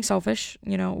get for being selfish.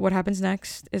 What happens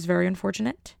next is very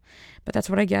unfortunate, but that's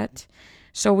what I get.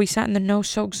 So we sat in the no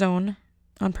soak zone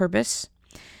on purpose,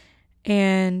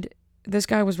 and this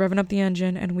guy was revving up the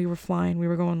engine, and we were flying. We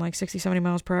were going like 60, 70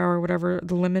 miles per hour, whatever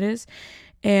the limit is,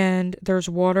 and there's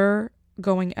water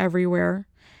going everywhere.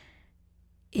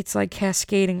 It's like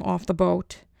cascading off the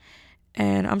boat,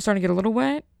 and I'm starting to get a little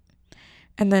wet,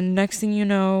 and then next thing you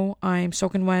know, I'm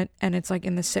soaking wet, and it's like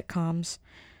in the sitcoms.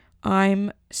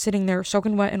 I'm sitting there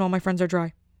soaking wet, and all my friends are dry.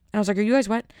 And I was like, are you guys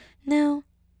wet? No,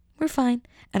 we're fine.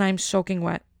 And I'm soaking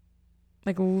wet,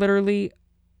 like literally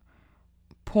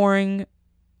pouring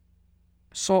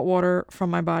salt water from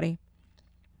my body.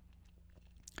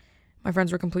 My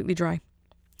friends were completely dry.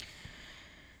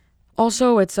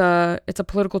 Also, it's a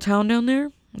political town down there.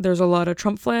 There's a lot of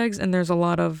Trump flags, and there's a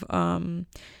lot of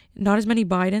not as many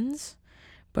Bidens,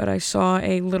 but I saw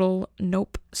a little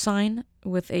nope sign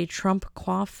with a Trump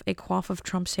coif, a coif of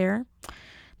Trump's hair,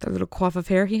 the little coif of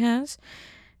hair he has.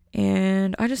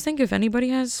 And I just think if anybody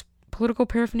has political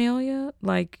paraphernalia,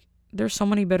 like, there's so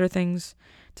many better things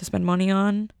to spend money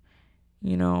on.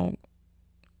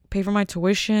 Pay for my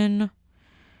tuition.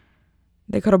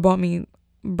 They could have bought me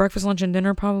breakfast, lunch, and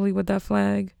dinner probably with that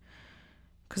flag,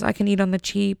 because I can eat on the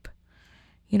cheap.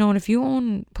 And if you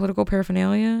own political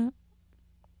paraphernalia,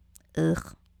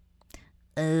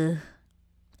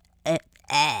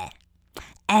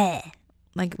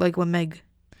 like what Meg,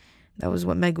 that was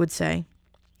what Meg would say.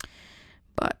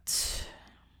 But,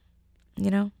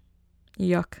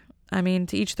 yuck. I mean,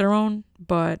 to each their own,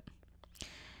 but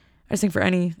I just think for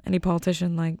any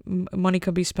politician, like, money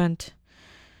could be spent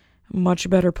much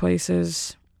better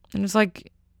places. And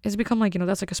it's become like,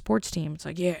 that's like a sports team. It's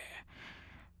like, yeah,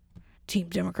 Team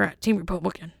Democrat, Team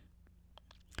Republican.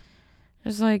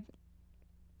 It's like,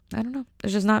 I don't know.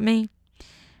 It's just not me.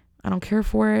 I don't care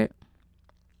for it.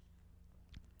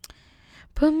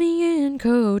 Put me in,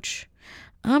 coach.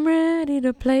 I'm ready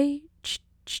to play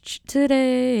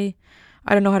today.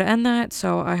 I don't know how to end that,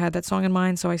 so I had that song in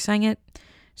mind, so I sang it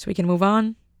so we can move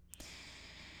on.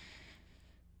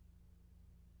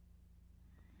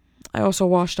 I also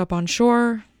washed up on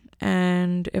shore,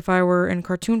 and if I were in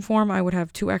cartoon form, I would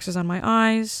have 2 X's on my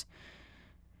eyes.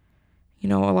 A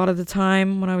lot of the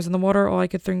time when I was in the water, all I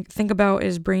could think about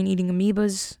is brain-eating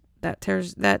amoebas. That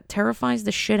terrifies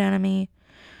the shit out of me.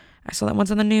 I saw that once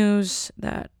on the news,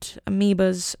 that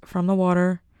amoebas from the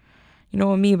water.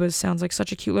 Amoebas sounds like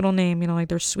such a cute little name, like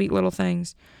they're sweet little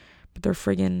things, but they're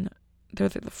the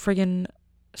friggin'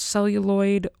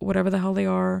 celluloid, whatever the hell they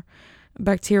are,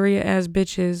 bacteria as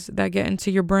bitches that get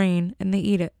into your brain and they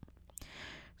eat it.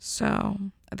 So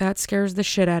that scares the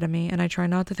shit out of me, and I try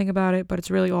not to think about it, but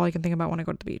it's really all I can think about when I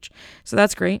go to the beach. So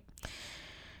that's great.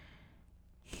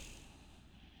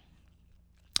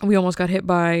 We almost got hit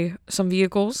by some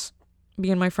vehicles,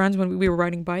 me and my friends, when we were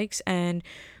riding bikes, and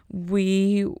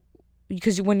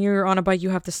because when you're on a bike, you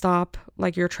have to stop,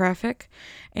 like, your traffic,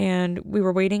 and we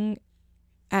were waiting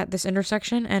at this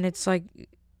intersection, and it's like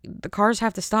the cars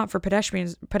have to stop for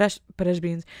pedestrians, but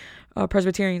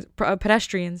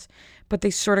they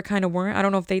sort of kind of weren't. I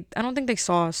don't think they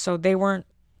saw us, so they weren't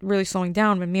really slowing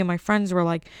down. But me and my friends were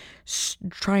like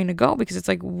trying to go because it's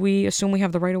like we assume we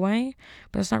have the right of way,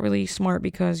 but it's not really smart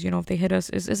because, if they hit us,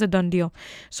 it's a done deal.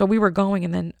 So we were going,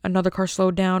 and then another car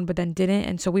slowed down, but then didn't,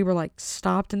 and so we were like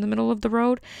stopped in the middle of the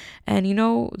road. And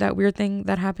that weird thing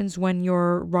that happens when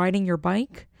you're riding your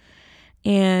bike,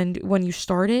 and when you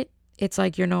start it, it's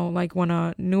like, like when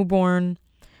a newborn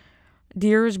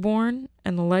deer is born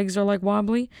and the legs are like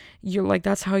wobbly, you're like,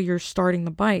 that's how you're starting the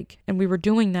bike. And we were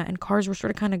doing that, and cars were sort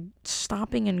of kind of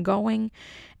stopping and going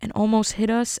and almost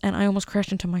hit us. And I almost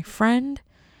crashed into my friend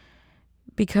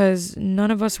because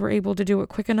none of us were able to do it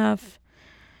quick enough.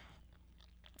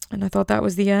 And I thought that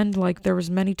was the end. Like, there was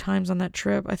many times on that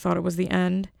trip I thought it was the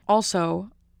end.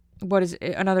 Also, what is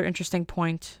another interesting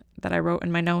point that I wrote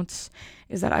in my notes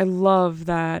is that I love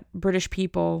that British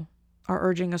people are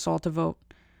urging us all to vote.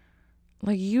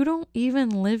 Like, you don't even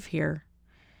live here,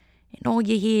 and all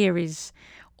you hear is,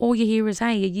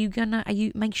 hey, are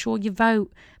you make sure you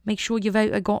vote. Make sure you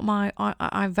vote.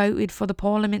 I voted for the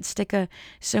Parliament sticker,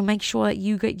 so make sure that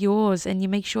you get yours, and you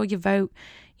make sure you vote.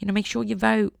 Make sure you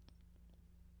vote.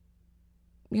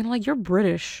 Like, you're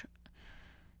British.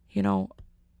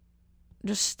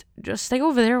 Just stay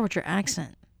over there with your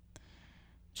accent.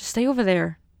 Just stay over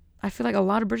there. I feel like a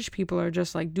lot of British people are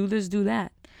just like, do this, do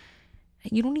that.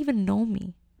 And you don't even know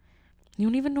me. You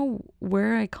don't even know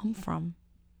where I come from.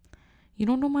 You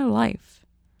don't know my life.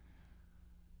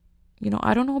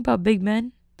 I don't know about big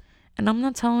men. And I'm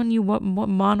not telling you what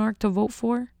monarch to vote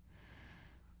for.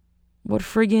 What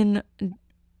friggin'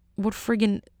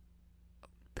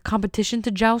 competition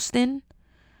to joust in.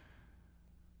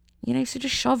 So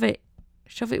just shove it.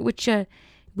 Shove it with your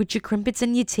crimpets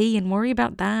and your tea and worry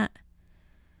about that.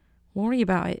 Worry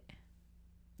about it.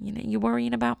 You're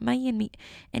worrying about me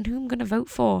and who I'm going to vote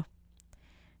for.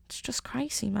 It's just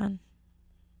crazy, man.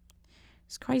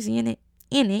 It's crazy, innit?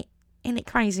 Innit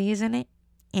crazy, isn't it?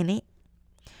 Innit?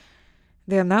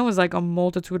 Damn, that was like a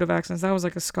multitude of accents. That was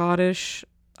like a Scottish,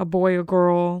 a boy, a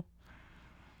girl.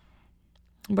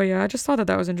 But yeah, I just thought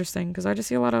that was interesting because I just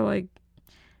see a lot of like,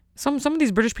 some of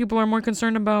these British people are more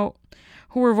concerned about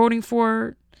who we're voting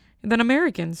for than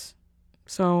Americans.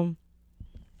 So,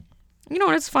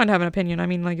 it's fine to have an opinion. I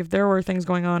mean, like, if there were things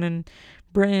going on in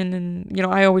Britain and,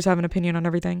 I always have an opinion on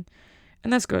everything.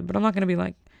 And that's good. But I'm not going to be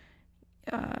like,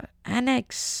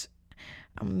 annex.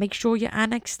 Make sure you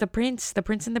annex the prince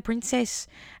and the princess.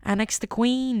 Annex the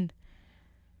queen.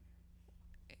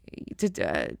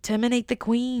 Terminate the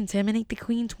queen. Terminate the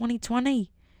queen 2020.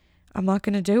 I'm not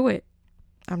going to do it.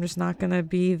 I'm just not going to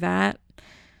be that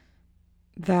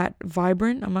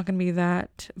vibrant. I'm not going to be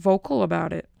that vocal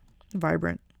about it.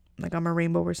 Vibrant. Like I'm a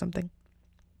rainbow or something.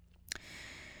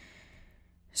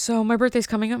 So my birthday's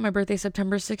coming up. My birthday's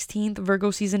September 16th. Virgo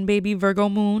season, baby. Virgo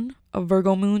moon. A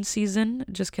Virgo moon season.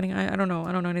 Just kidding. I don't know.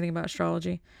 I don't know anything about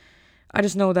astrology. I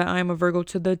just know that I am a Virgo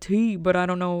to the T, but I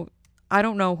don't know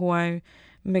who I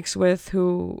mix with,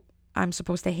 who I'm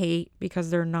supposed to hate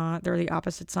because they're not. They're the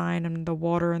opposite sign, and the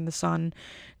water and the sun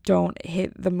don't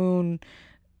hit the moon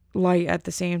light at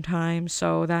the same time,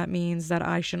 so that means that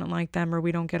I shouldn't like them, or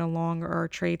we don't get along, or our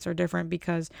traits are different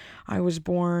because I was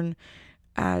born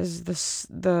as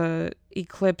the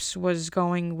eclipse was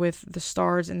going with the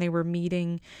stars and they were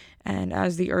meeting, and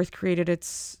as the earth created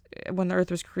when the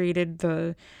earth was created,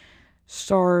 the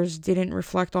stars didn't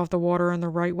reflect off the water in the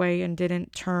right way and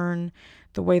didn't turn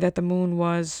the way that the moon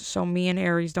was, so me and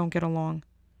Aries don't get along,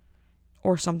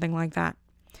 or something like that.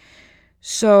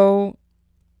 So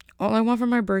all I want for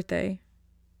my birthday,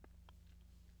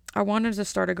 I wanted to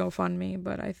start a GoFundMe,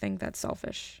 but I think that's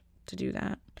selfish to do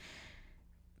that.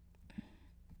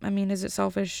 I mean, is it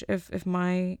selfish if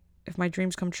my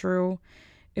dreams come true,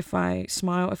 if I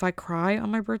smile, if I cry on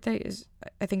my birthday?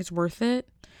 I think it's worth it.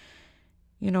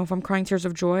 If I'm crying tears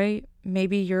of joy,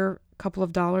 maybe your couple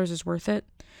of dollars is worth it.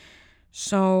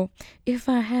 So if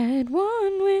I had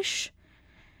one wish,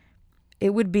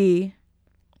 it would be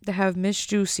to have Miss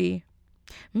Juicy,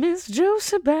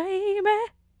 baby.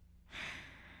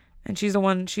 And she's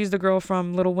the girl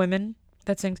from Little Women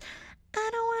that sings, I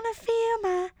don't want to feel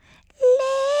my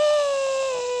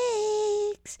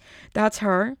legs. That's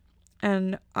her.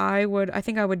 And I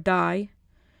think I would die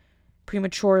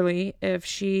prematurely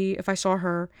if I saw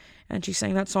her and she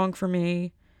sang that song for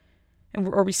me,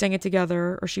 or we sang it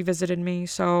together, or she visited me.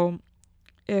 So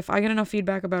if I get enough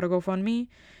feedback about a GoFundMe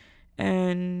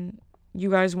and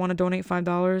you guys want to donate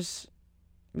 $5,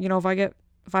 if I get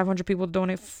 500 people to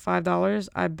donate $5,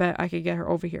 I bet I could get her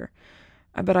over here.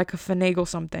 I bet I could finagle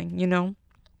something, you know?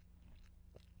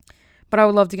 But I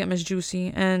would love to get Miss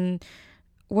Juicy. And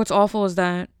what's awful is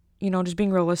that, just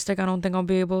being realistic, I don't think I'll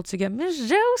be able to get Miss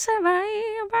Juicy,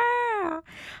 baby.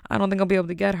 I don't think I'll be able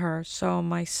to get her. So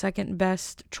my second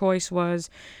best choice was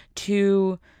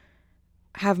to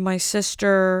have my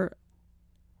sister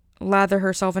lather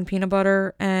herself in peanut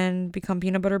butter and become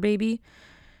peanut butter baby.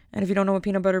 And if you don't know what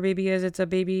peanut butter baby is, it's a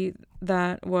baby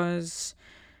that was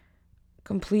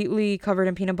completely covered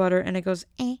in peanut butter, and it goes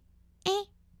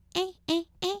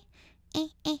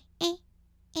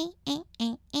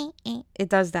it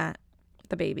does that,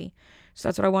 the baby. So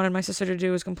that's what I wanted my sister to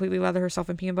do, is completely lather herself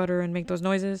in peanut butter and make those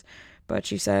noises. But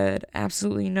she said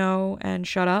absolutely no and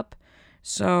shut up.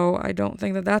 So I don't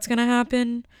think that that's going to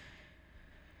happen.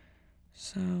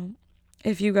 So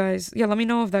if you guys, let me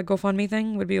know if that GoFundMe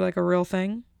thing would be like a real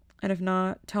thing. And if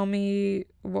not, tell me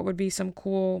what would be some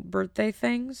cool birthday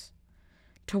things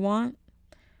to want.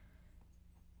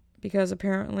 Because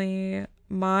apparently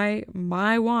my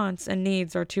wants and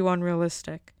needs are too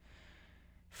unrealistic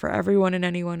for everyone and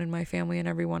anyone in my family and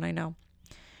everyone I know.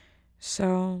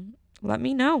 So let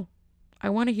me know. I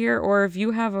want to hear, or if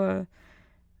you have a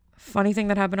funny thing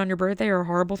that happened on your birthday, or a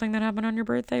horrible thing that happened on your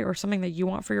birthday, or something that you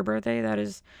want for your birthday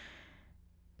that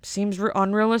seems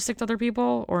unrealistic to other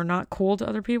people, or not cool to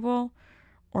other people,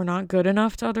 or not good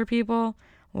enough to other people,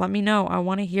 let me know. I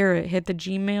want to hear it. Hit the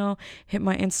Gmail, hit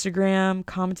my Instagram,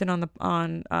 comment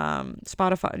on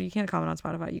Spotify. You can't comment on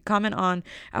Spotify. You comment on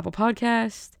Apple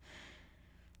Podcast,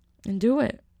 and do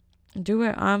it. Do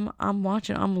it. I'm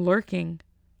watching. I'm lurking.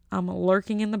 I'm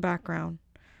lurking in the background.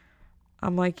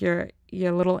 I'm like your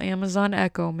little Amazon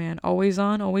Echo, man. Always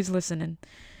on, always listening.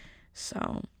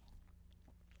 So,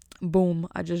 boom,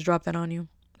 I just dropped that on you.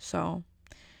 So,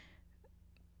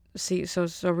 see, so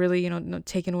really,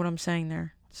 taking what I'm saying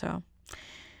there. So,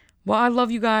 well, I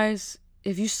love you guys.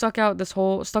 If you stuck out through this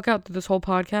whole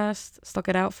podcast, stuck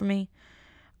it out for me,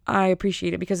 I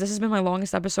appreciate it, because this has been my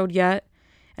longest episode yet,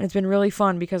 and it's been really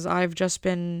fun because I've just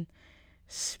been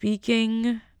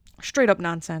speaking straight up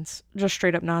nonsense, just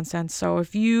straight up nonsense. So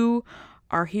if you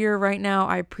are here right now,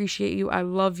 I appreciate you. I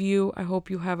love you. I hope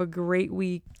you have a great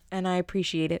week, and I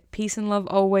appreciate it. Peace and love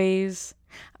always.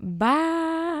 Bye.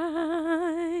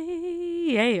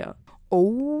 Yeah.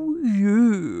 Oh,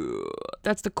 yeah.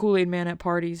 That's the Kool-Aid man at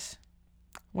parties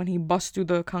when he busts through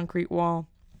the concrete wall.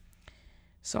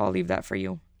 So I'll leave that for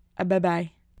you.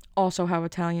 Bye-bye. Also how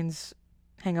Italians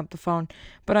hang up the phone.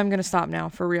 But I'm going to stop now,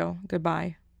 for real.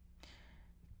 Goodbye.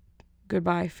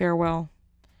 Goodbye. Farewell.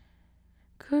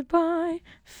 Goodbye.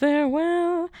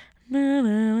 Farewell. Na,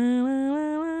 na, na, na,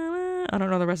 na. I don't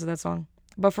know the rest of that song.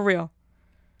 But for real.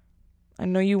 I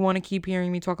know you want to keep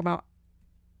hearing me talk about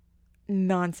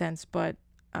nonsense, but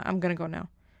I'm going to go now.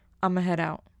 I'm going to head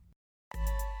out.